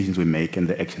the decisions we make and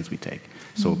the actions we take.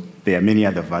 So there are many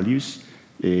other values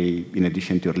in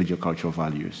addition to religious cultural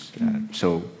values.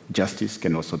 So justice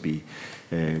can also be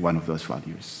one of those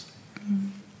values.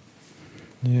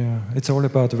 Yeah, it's all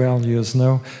about values,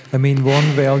 no? I mean, one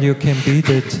value can be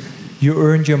that you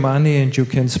earned your money and you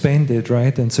can spend it,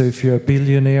 right? And so if you're a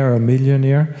billionaire or a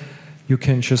millionaire, you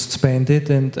can just spend it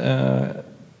and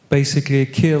basically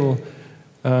kill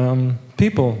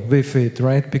people with it,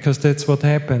 right? Because that's what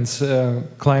happens.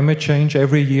 Climate change,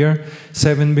 every year,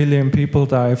 7 million people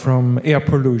die from air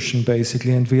pollution,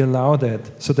 basically, and we allow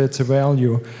that. So that's a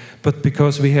value. But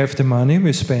because we have the money,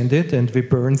 we spend it and we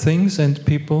burn things, and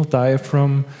people die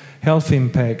from health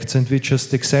impacts, and we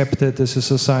just accept it as a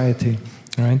society,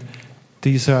 right?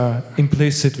 These are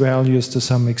implicit values to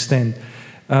some extent.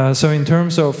 So in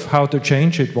terms of how to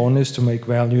change it, one is to make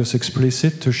values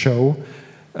explicit, to show,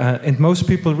 and most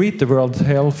people read the World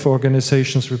Health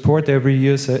Organization's report every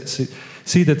year,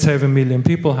 see that 7 million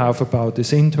people have about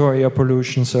this indoor air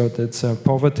pollution, so that's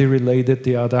poverty related,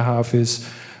 the other half is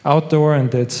outdoor,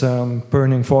 and that's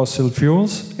burning fossil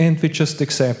fuels, and we just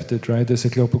accept it, right, as a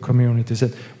global community.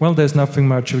 Said, well, there's nothing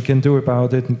much we can do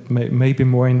about it, maybe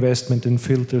more investment in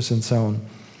filters and so on.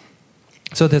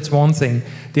 So that's one thing.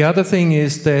 The other thing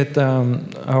is that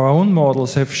our own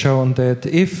models have shown that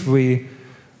if we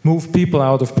move people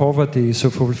out of poverty, so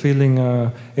fulfilling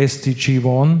SDG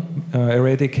 1,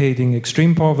 eradicating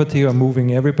extreme poverty or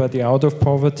moving everybody out of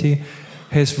poverty,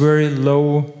 has very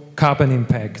low carbon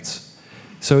impacts.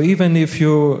 So even if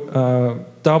you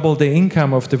double the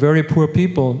income of the very poor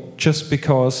people, just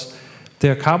because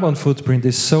their carbon footprint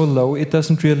is so low, it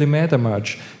doesn't really matter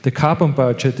much. The carbon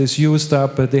budget is used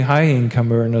up by the high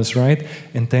income earners, right?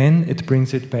 And then it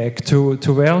brings it back to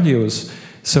values.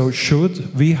 So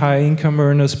should we high income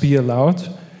earners be allowed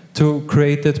to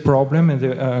create that problem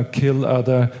and kill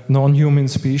other non-human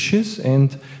species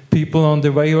and people on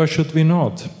the way, or should we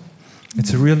not?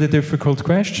 It's a really difficult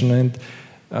question, and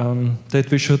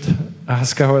that we should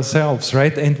ask ourselves,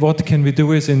 right? And what can we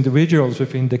do as individuals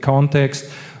within the context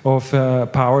of a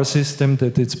power system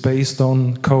that it's based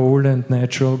on coal and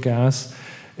natural gas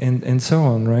and so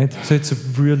on, right? So it's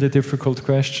a really difficult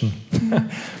question.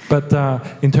 But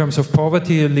in terms of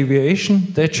poverty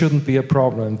alleviation, that shouldn't be a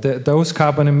problem. Those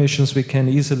carbon emissions we can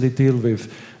easily deal with.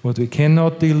 What we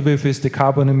cannot deal with is the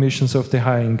carbon emissions of the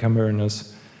high income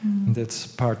earners. And that's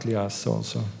partly us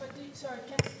also.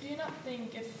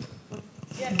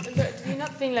 Do you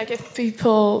not think like if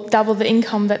people double the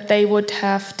income that they would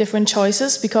have different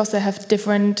choices because they have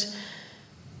different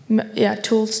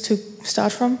tools to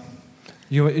start from?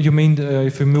 You mean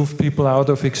if we move people out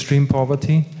of extreme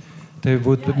poverty, they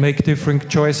would make different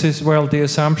choices? Well, the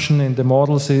assumption in the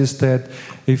models is that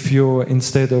if you,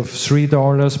 instead of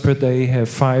 $3 per day, have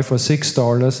 $5 or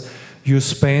 $6, you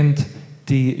spend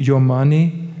your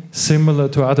money similar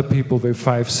to other people with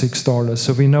 $5, $6.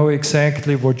 So we know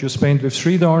exactly what you spend with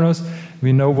 $3,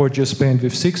 we know what you spend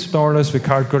with $6, we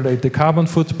calculate the carbon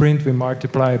footprint, we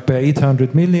multiply it by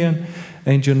 800 million,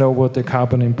 and you know what the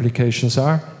carbon implications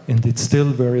are, and it's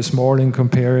still very small in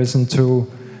comparison to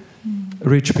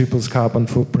rich people's carbon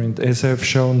footprint. As I've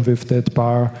shown with that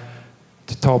bar,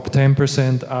 the top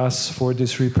 10%, us,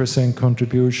 43%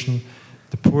 contribution,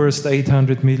 the poorest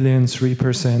 800 million,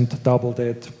 3%, double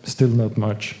that, still not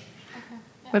much.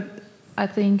 But I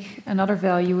think another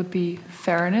value would be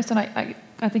fairness, and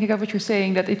I think I got what you're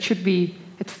saying, that it should be,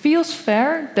 it feels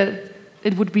fair that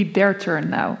it would be their turn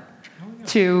now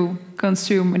to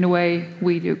consume in the way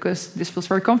we do, because this feels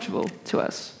very comfortable to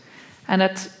us. And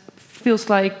that feels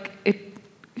like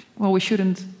we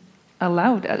shouldn't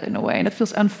allow that in a way, and that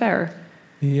feels unfair.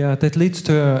 Yeah, that leads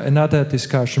to another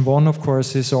discussion. One, of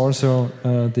course, is also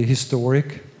the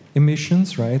historic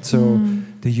emissions, right? So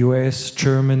the US,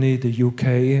 Germany, the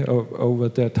UK, over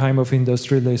the time of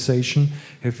industrialization,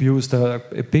 have used a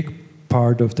big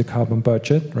part of the carbon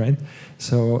budget, right?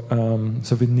 So,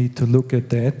 so we need to look at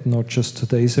that, not just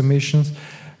today's emissions.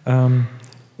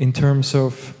 In terms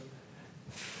of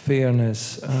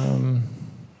fairness,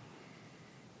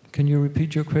 can Can you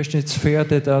repeat your question? It's fair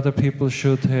that other people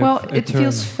should have. Well, it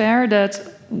feels fair that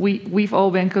we've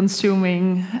all been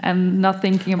consuming and not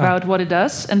thinking about what it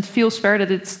does, and feels fair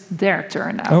that it's their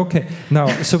turn now. Okay, now,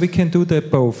 so we can do that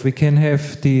both. We can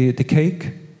have the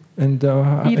cake and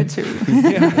eat it too.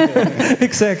 Yeah,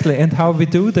 exactly. And how we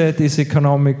do that is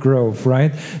economic growth,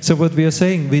 right? So what we are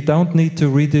saying, we don't need to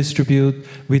redistribute,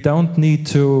 we don't need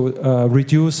to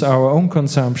reduce our own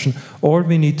consumption. All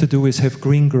we need to do is have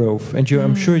green growth. And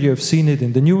I'm sure you have seen it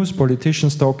in the news.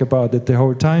 Politicians talk about it the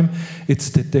whole time. It's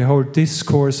the whole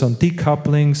discourse on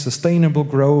decoupling, sustainable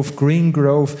growth, green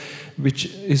growth, which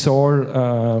is all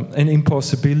an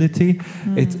impossibility.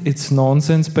 It's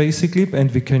nonsense, basically,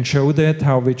 and we can show that,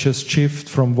 how we just shift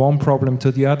from one problem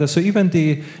to the other. So even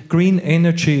the green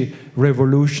energy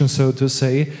revolution, so to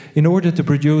say, in order to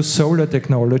produce solar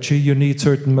technology, you need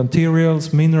certain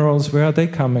materials, minerals. Where are they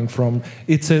coming from?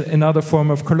 It's another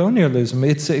form of colonialism.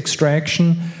 It's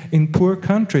extraction in poor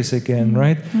countries again,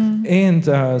 right? And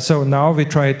so now we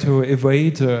try to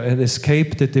evade and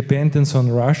escape the dependence on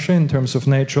Russia in terms of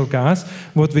natural gas.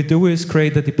 What we do is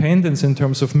create a dependence in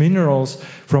terms of minerals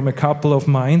from a couple of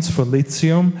mines for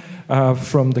lithium,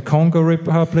 from the Congo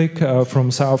Republic, from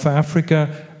South Africa.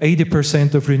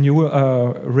 80% of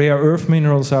rare earth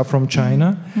minerals are from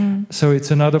China. So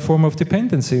it's another form of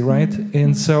dependency, right?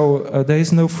 And so there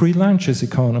is no free lunch, as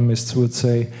economists would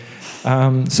say.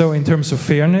 So in terms of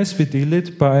fairness, we deal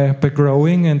it by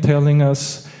growing and telling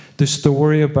us the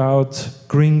story about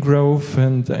green growth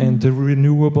and the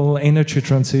renewable energy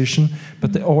transition,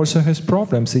 but it also has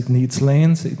problems. It needs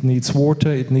lands, it needs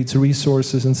water, it needs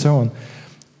resources, and so on.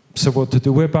 So what to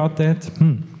do about that?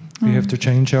 We have to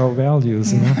change our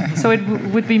values. You know? So it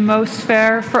would be most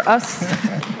fair for us.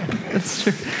 That's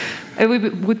true. It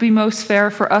would be most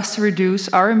fair for us to reduce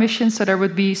our emissions, so there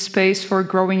would be space for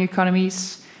growing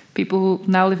economies, people who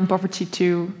now live in poverty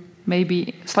to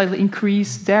maybe slightly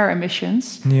increase their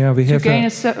emissions. Yeah, we have to gain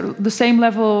the same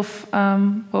level of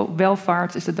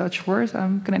welvaart is the Dutch word.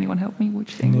 Can anyone help me?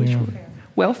 Which the English word?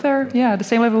 Welfare? Yeah, the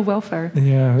same level of welfare.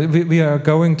 Yeah, we are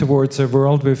going towards a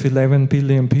world with 11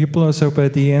 billion people or so by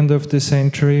the end of the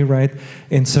century, right?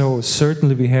 And so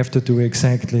certainly we have to do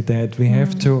exactly that. We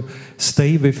have to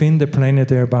stay within the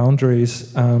planetary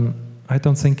boundaries. I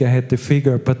don't think I had the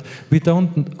figure, but we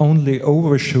don't only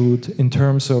overshoot in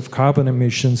terms of carbon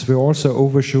emissions, we also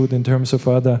overshoot in terms of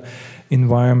other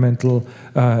environmental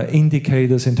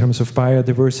indicators, in terms of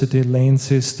biodiversity, land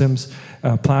systems,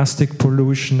 plastic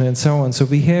pollution, and so on. So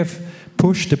we have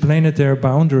pushed the planetary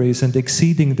boundaries and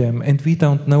exceeding them, and we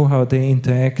don't know how they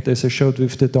interact, as I showed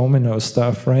with the domino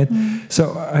stuff, right?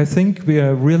 So I think we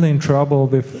are really in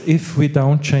trouble if we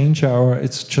don't change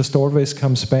it just always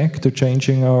comes back to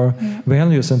changing our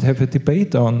values and have a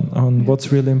debate on what's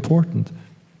really important.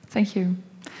 Thank you.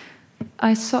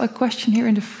 I saw a question here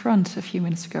in the front a few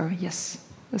minutes ago. Yes,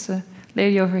 there's a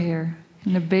lady over here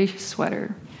in a beige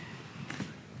sweater.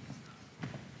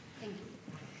 Thank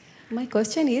you. My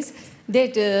question is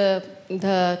that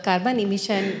the carbon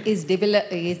emission is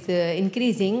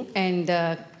increasing, and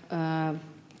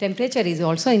temperature is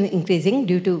also increasing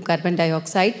due to carbon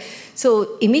dioxide.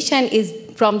 So emission is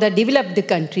from the developed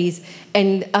countries,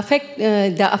 and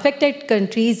the affected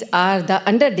countries are the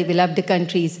underdeveloped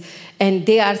countries, and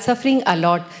they are suffering a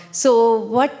lot. So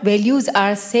what values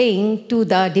are saying to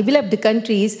the developed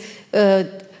countries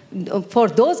for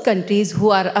those countries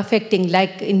who are affecting,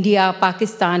 like India,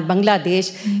 Pakistan,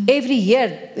 Bangladesh? Every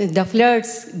year the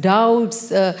floods,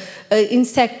 droughts,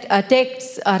 insect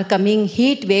attacks are coming,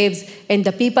 heat waves, and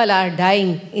the people are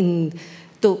dying.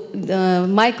 So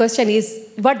my question is,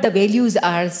 what the values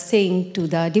are saying to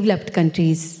the developed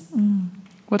countries?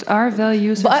 What are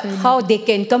values? How they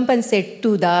can compensate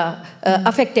to the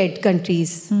affected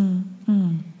countries?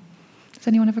 Does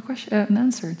anyone have an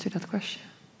answer to that question?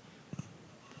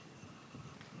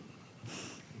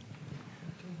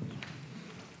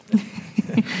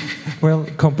 Well,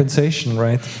 compensation,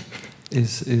 right,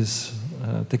 is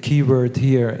the key word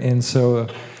here. And so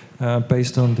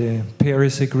based on the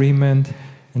Paris Agreement,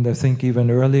 and I think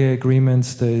even earlier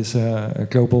agreements, there is a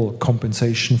global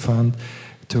compensation fund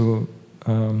to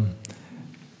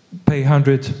pay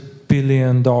 $100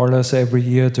 billion every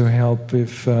year to help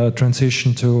with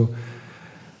transition to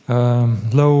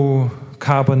low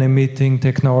carbon emitting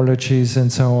technologies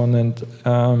and so on.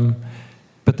 And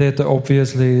but that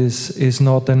obviously is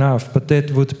not enough. But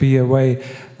that would be a way.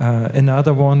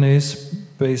 Another one is,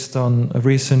 based on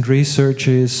recent research,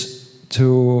 is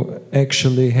to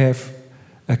actually have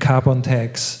a carbon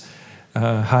tax,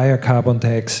 higher carbon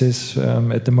taxes.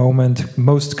 At the moment,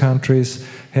 most countries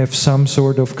have some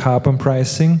sort of carbon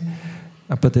pricing.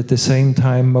 but at the same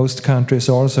time, most countries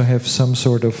also have some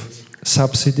sort of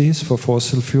subsidies for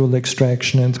fossil fuel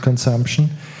extraction and consumption,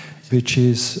 which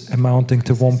is amounting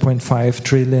to $1.5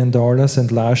 trillion,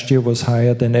 and last year was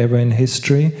higher than ever in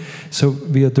history. So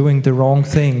we are doing the wrong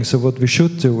thing. So what we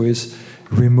should do is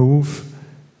remove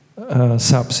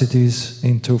subsidies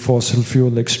into fossil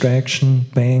fuel extraction,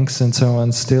 banks and so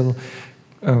on. Still,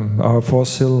 our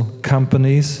fossil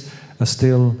companies are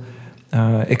still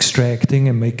extracting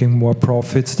and making more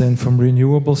profits than from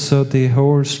renewables. So the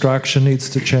whole structure needs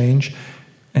to change.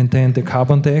 And then the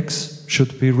carbon tax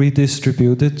should be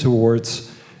redistributed towards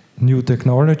new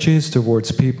technologies,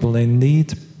 towards people in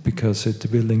need, because it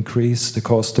will increase the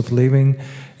cost of living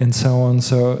and so on.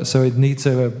 So it needs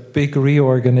a big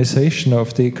reorganization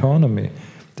of the economy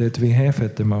that we have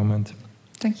at the moment.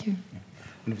 Thank you.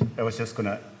 I was just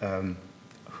gonna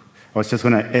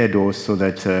add also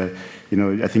that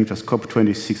I think it was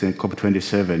COP26 and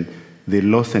COP27, the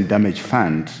loss and damage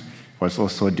fund was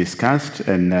also discussed,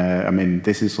 and I mean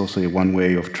this is also one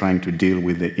way of trying to deal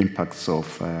with the impacts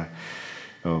of the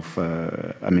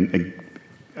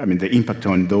impact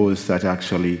on those that are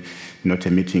actually not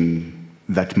emitting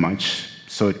that much.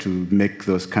 So to make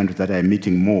those countries that are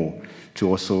emitting more to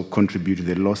also contribute to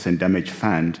the loss and damage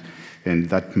fund, and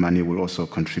that money will also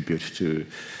contribute to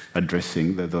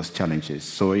addressing those challenges.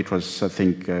 So it was, I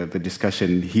think, the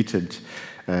discussion heated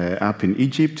up in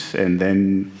Egypt, and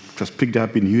then it was picked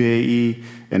up in UAE,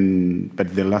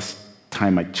 but the last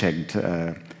time I checked,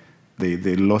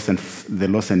 the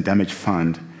loss and damage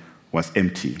fund was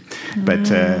empty. But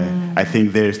I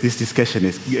think this discussion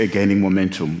is gaining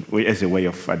momentum as a way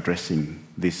of addressing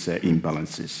these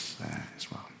imbalances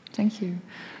as well. Thank you.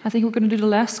 I think we're going to do the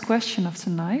last question of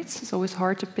tonight. It's always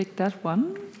hard to pick that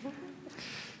one.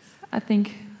 I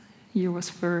think you was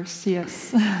first,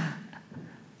 yes.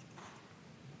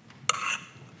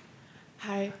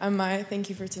 Hi, I'm Maya. Thank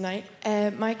you for tonight.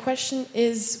 My question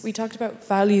is, we talked about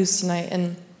values tonight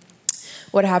and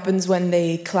what happens when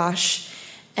they clash.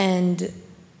 And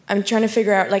I'm trying to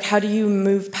figure out, like, how do you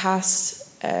move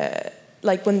past,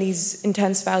 like, when these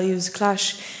intense values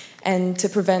clash, and to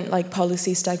prevent, like,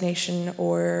 policy stagnation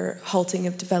or halting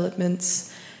of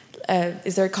developments?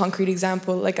 Is there a concrete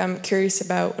example? Like, I'm curious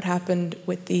about what happened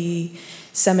with the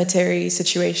cemetery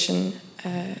situation.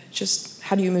 Just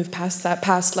how do you move past that,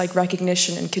 past, like,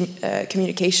 recognition and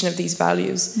communication of these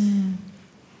values?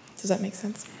 Does that make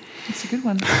sense? That's a good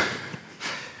one.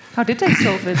 How did they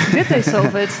solve it? Did they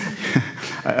solve it?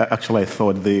 Actually, I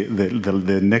thought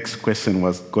the next question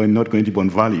was not going to be on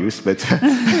values, but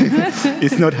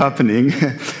it's not happening.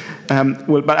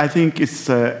 Well, but I think it's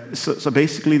so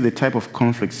basically the type of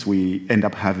conflicts we end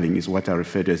up having is what I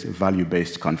refer to as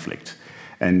value-based conflict.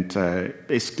 And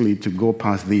basically, to go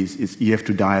past these, you have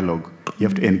to dialogue, you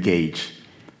have to engage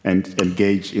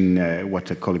in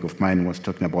what a colleague of mine was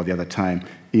talking about the other time,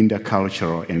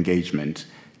 intercultural engagement,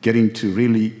 getting to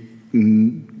really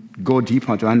go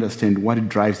deeper to understand what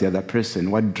drives the other person,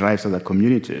 what drives other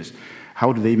communities,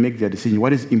 how do they make their decision,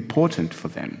 what is important for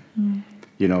them.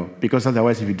 Because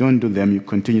otherwise, if you don't do them, you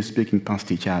continue speaking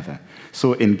past each other.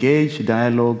 So engage,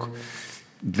 dialogue,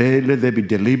 let there be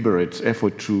deliberate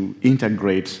effort to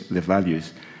integrate the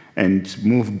values and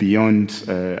move beyond,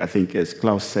 I think, as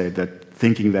Klaus said, that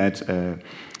thinking that,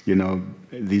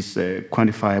 these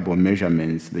quantifiable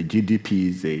measurements, the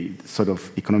GDPs, the sort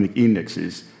of economic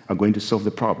indexes are going to solve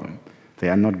the problem. They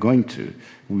are not going to.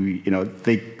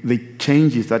 The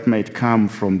changes that might come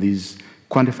from these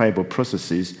quantifiable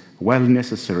processes, while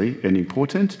necessary and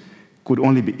important, could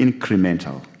only be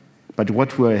incremental. But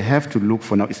what we have to look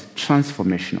for now is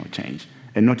transformational change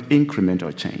and not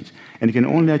incremental change. And you can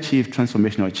only achieve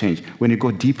transformational change when you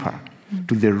go deeper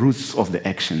to the roots of the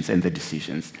actions and the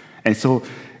decisions. And so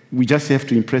we just have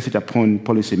to impress it upon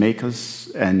policymakers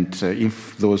and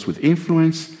those with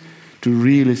influence to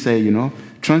really say,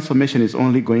 transformation is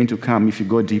only going to come if you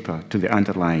go deeper to the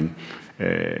underlying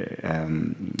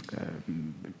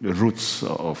roots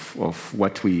of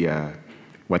what we are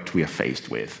faced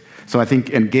with. So I think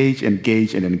engage, and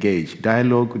engage.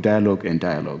 Dialogue, and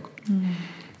dialogue.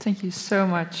 Thank you so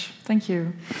much. Thank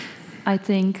you. I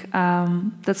think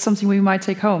that's something we might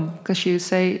take home, because you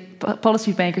say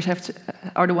policymakers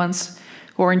are the ones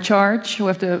who are in charge, who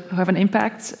have an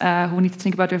impact, who need to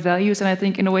think about their values. And I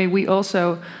think in a way we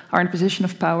also are in a position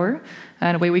of power,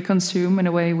 and the way we consume, and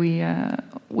the way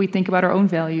we think about our own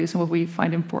values and what we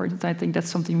find important. I think that's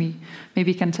something we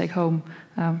maybe can take home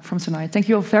from tonight. Thank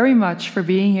you all very much for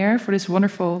being here, for this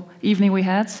wonderful evening we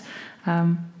had.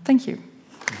 Thank you.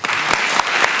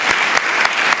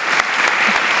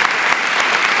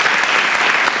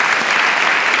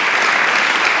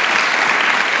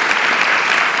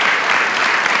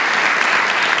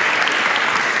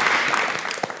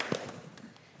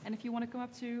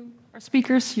 up to our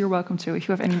speakers, you're welcome to if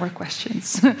you have any more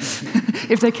questions.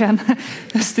 If they can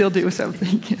still do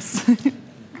something, yes.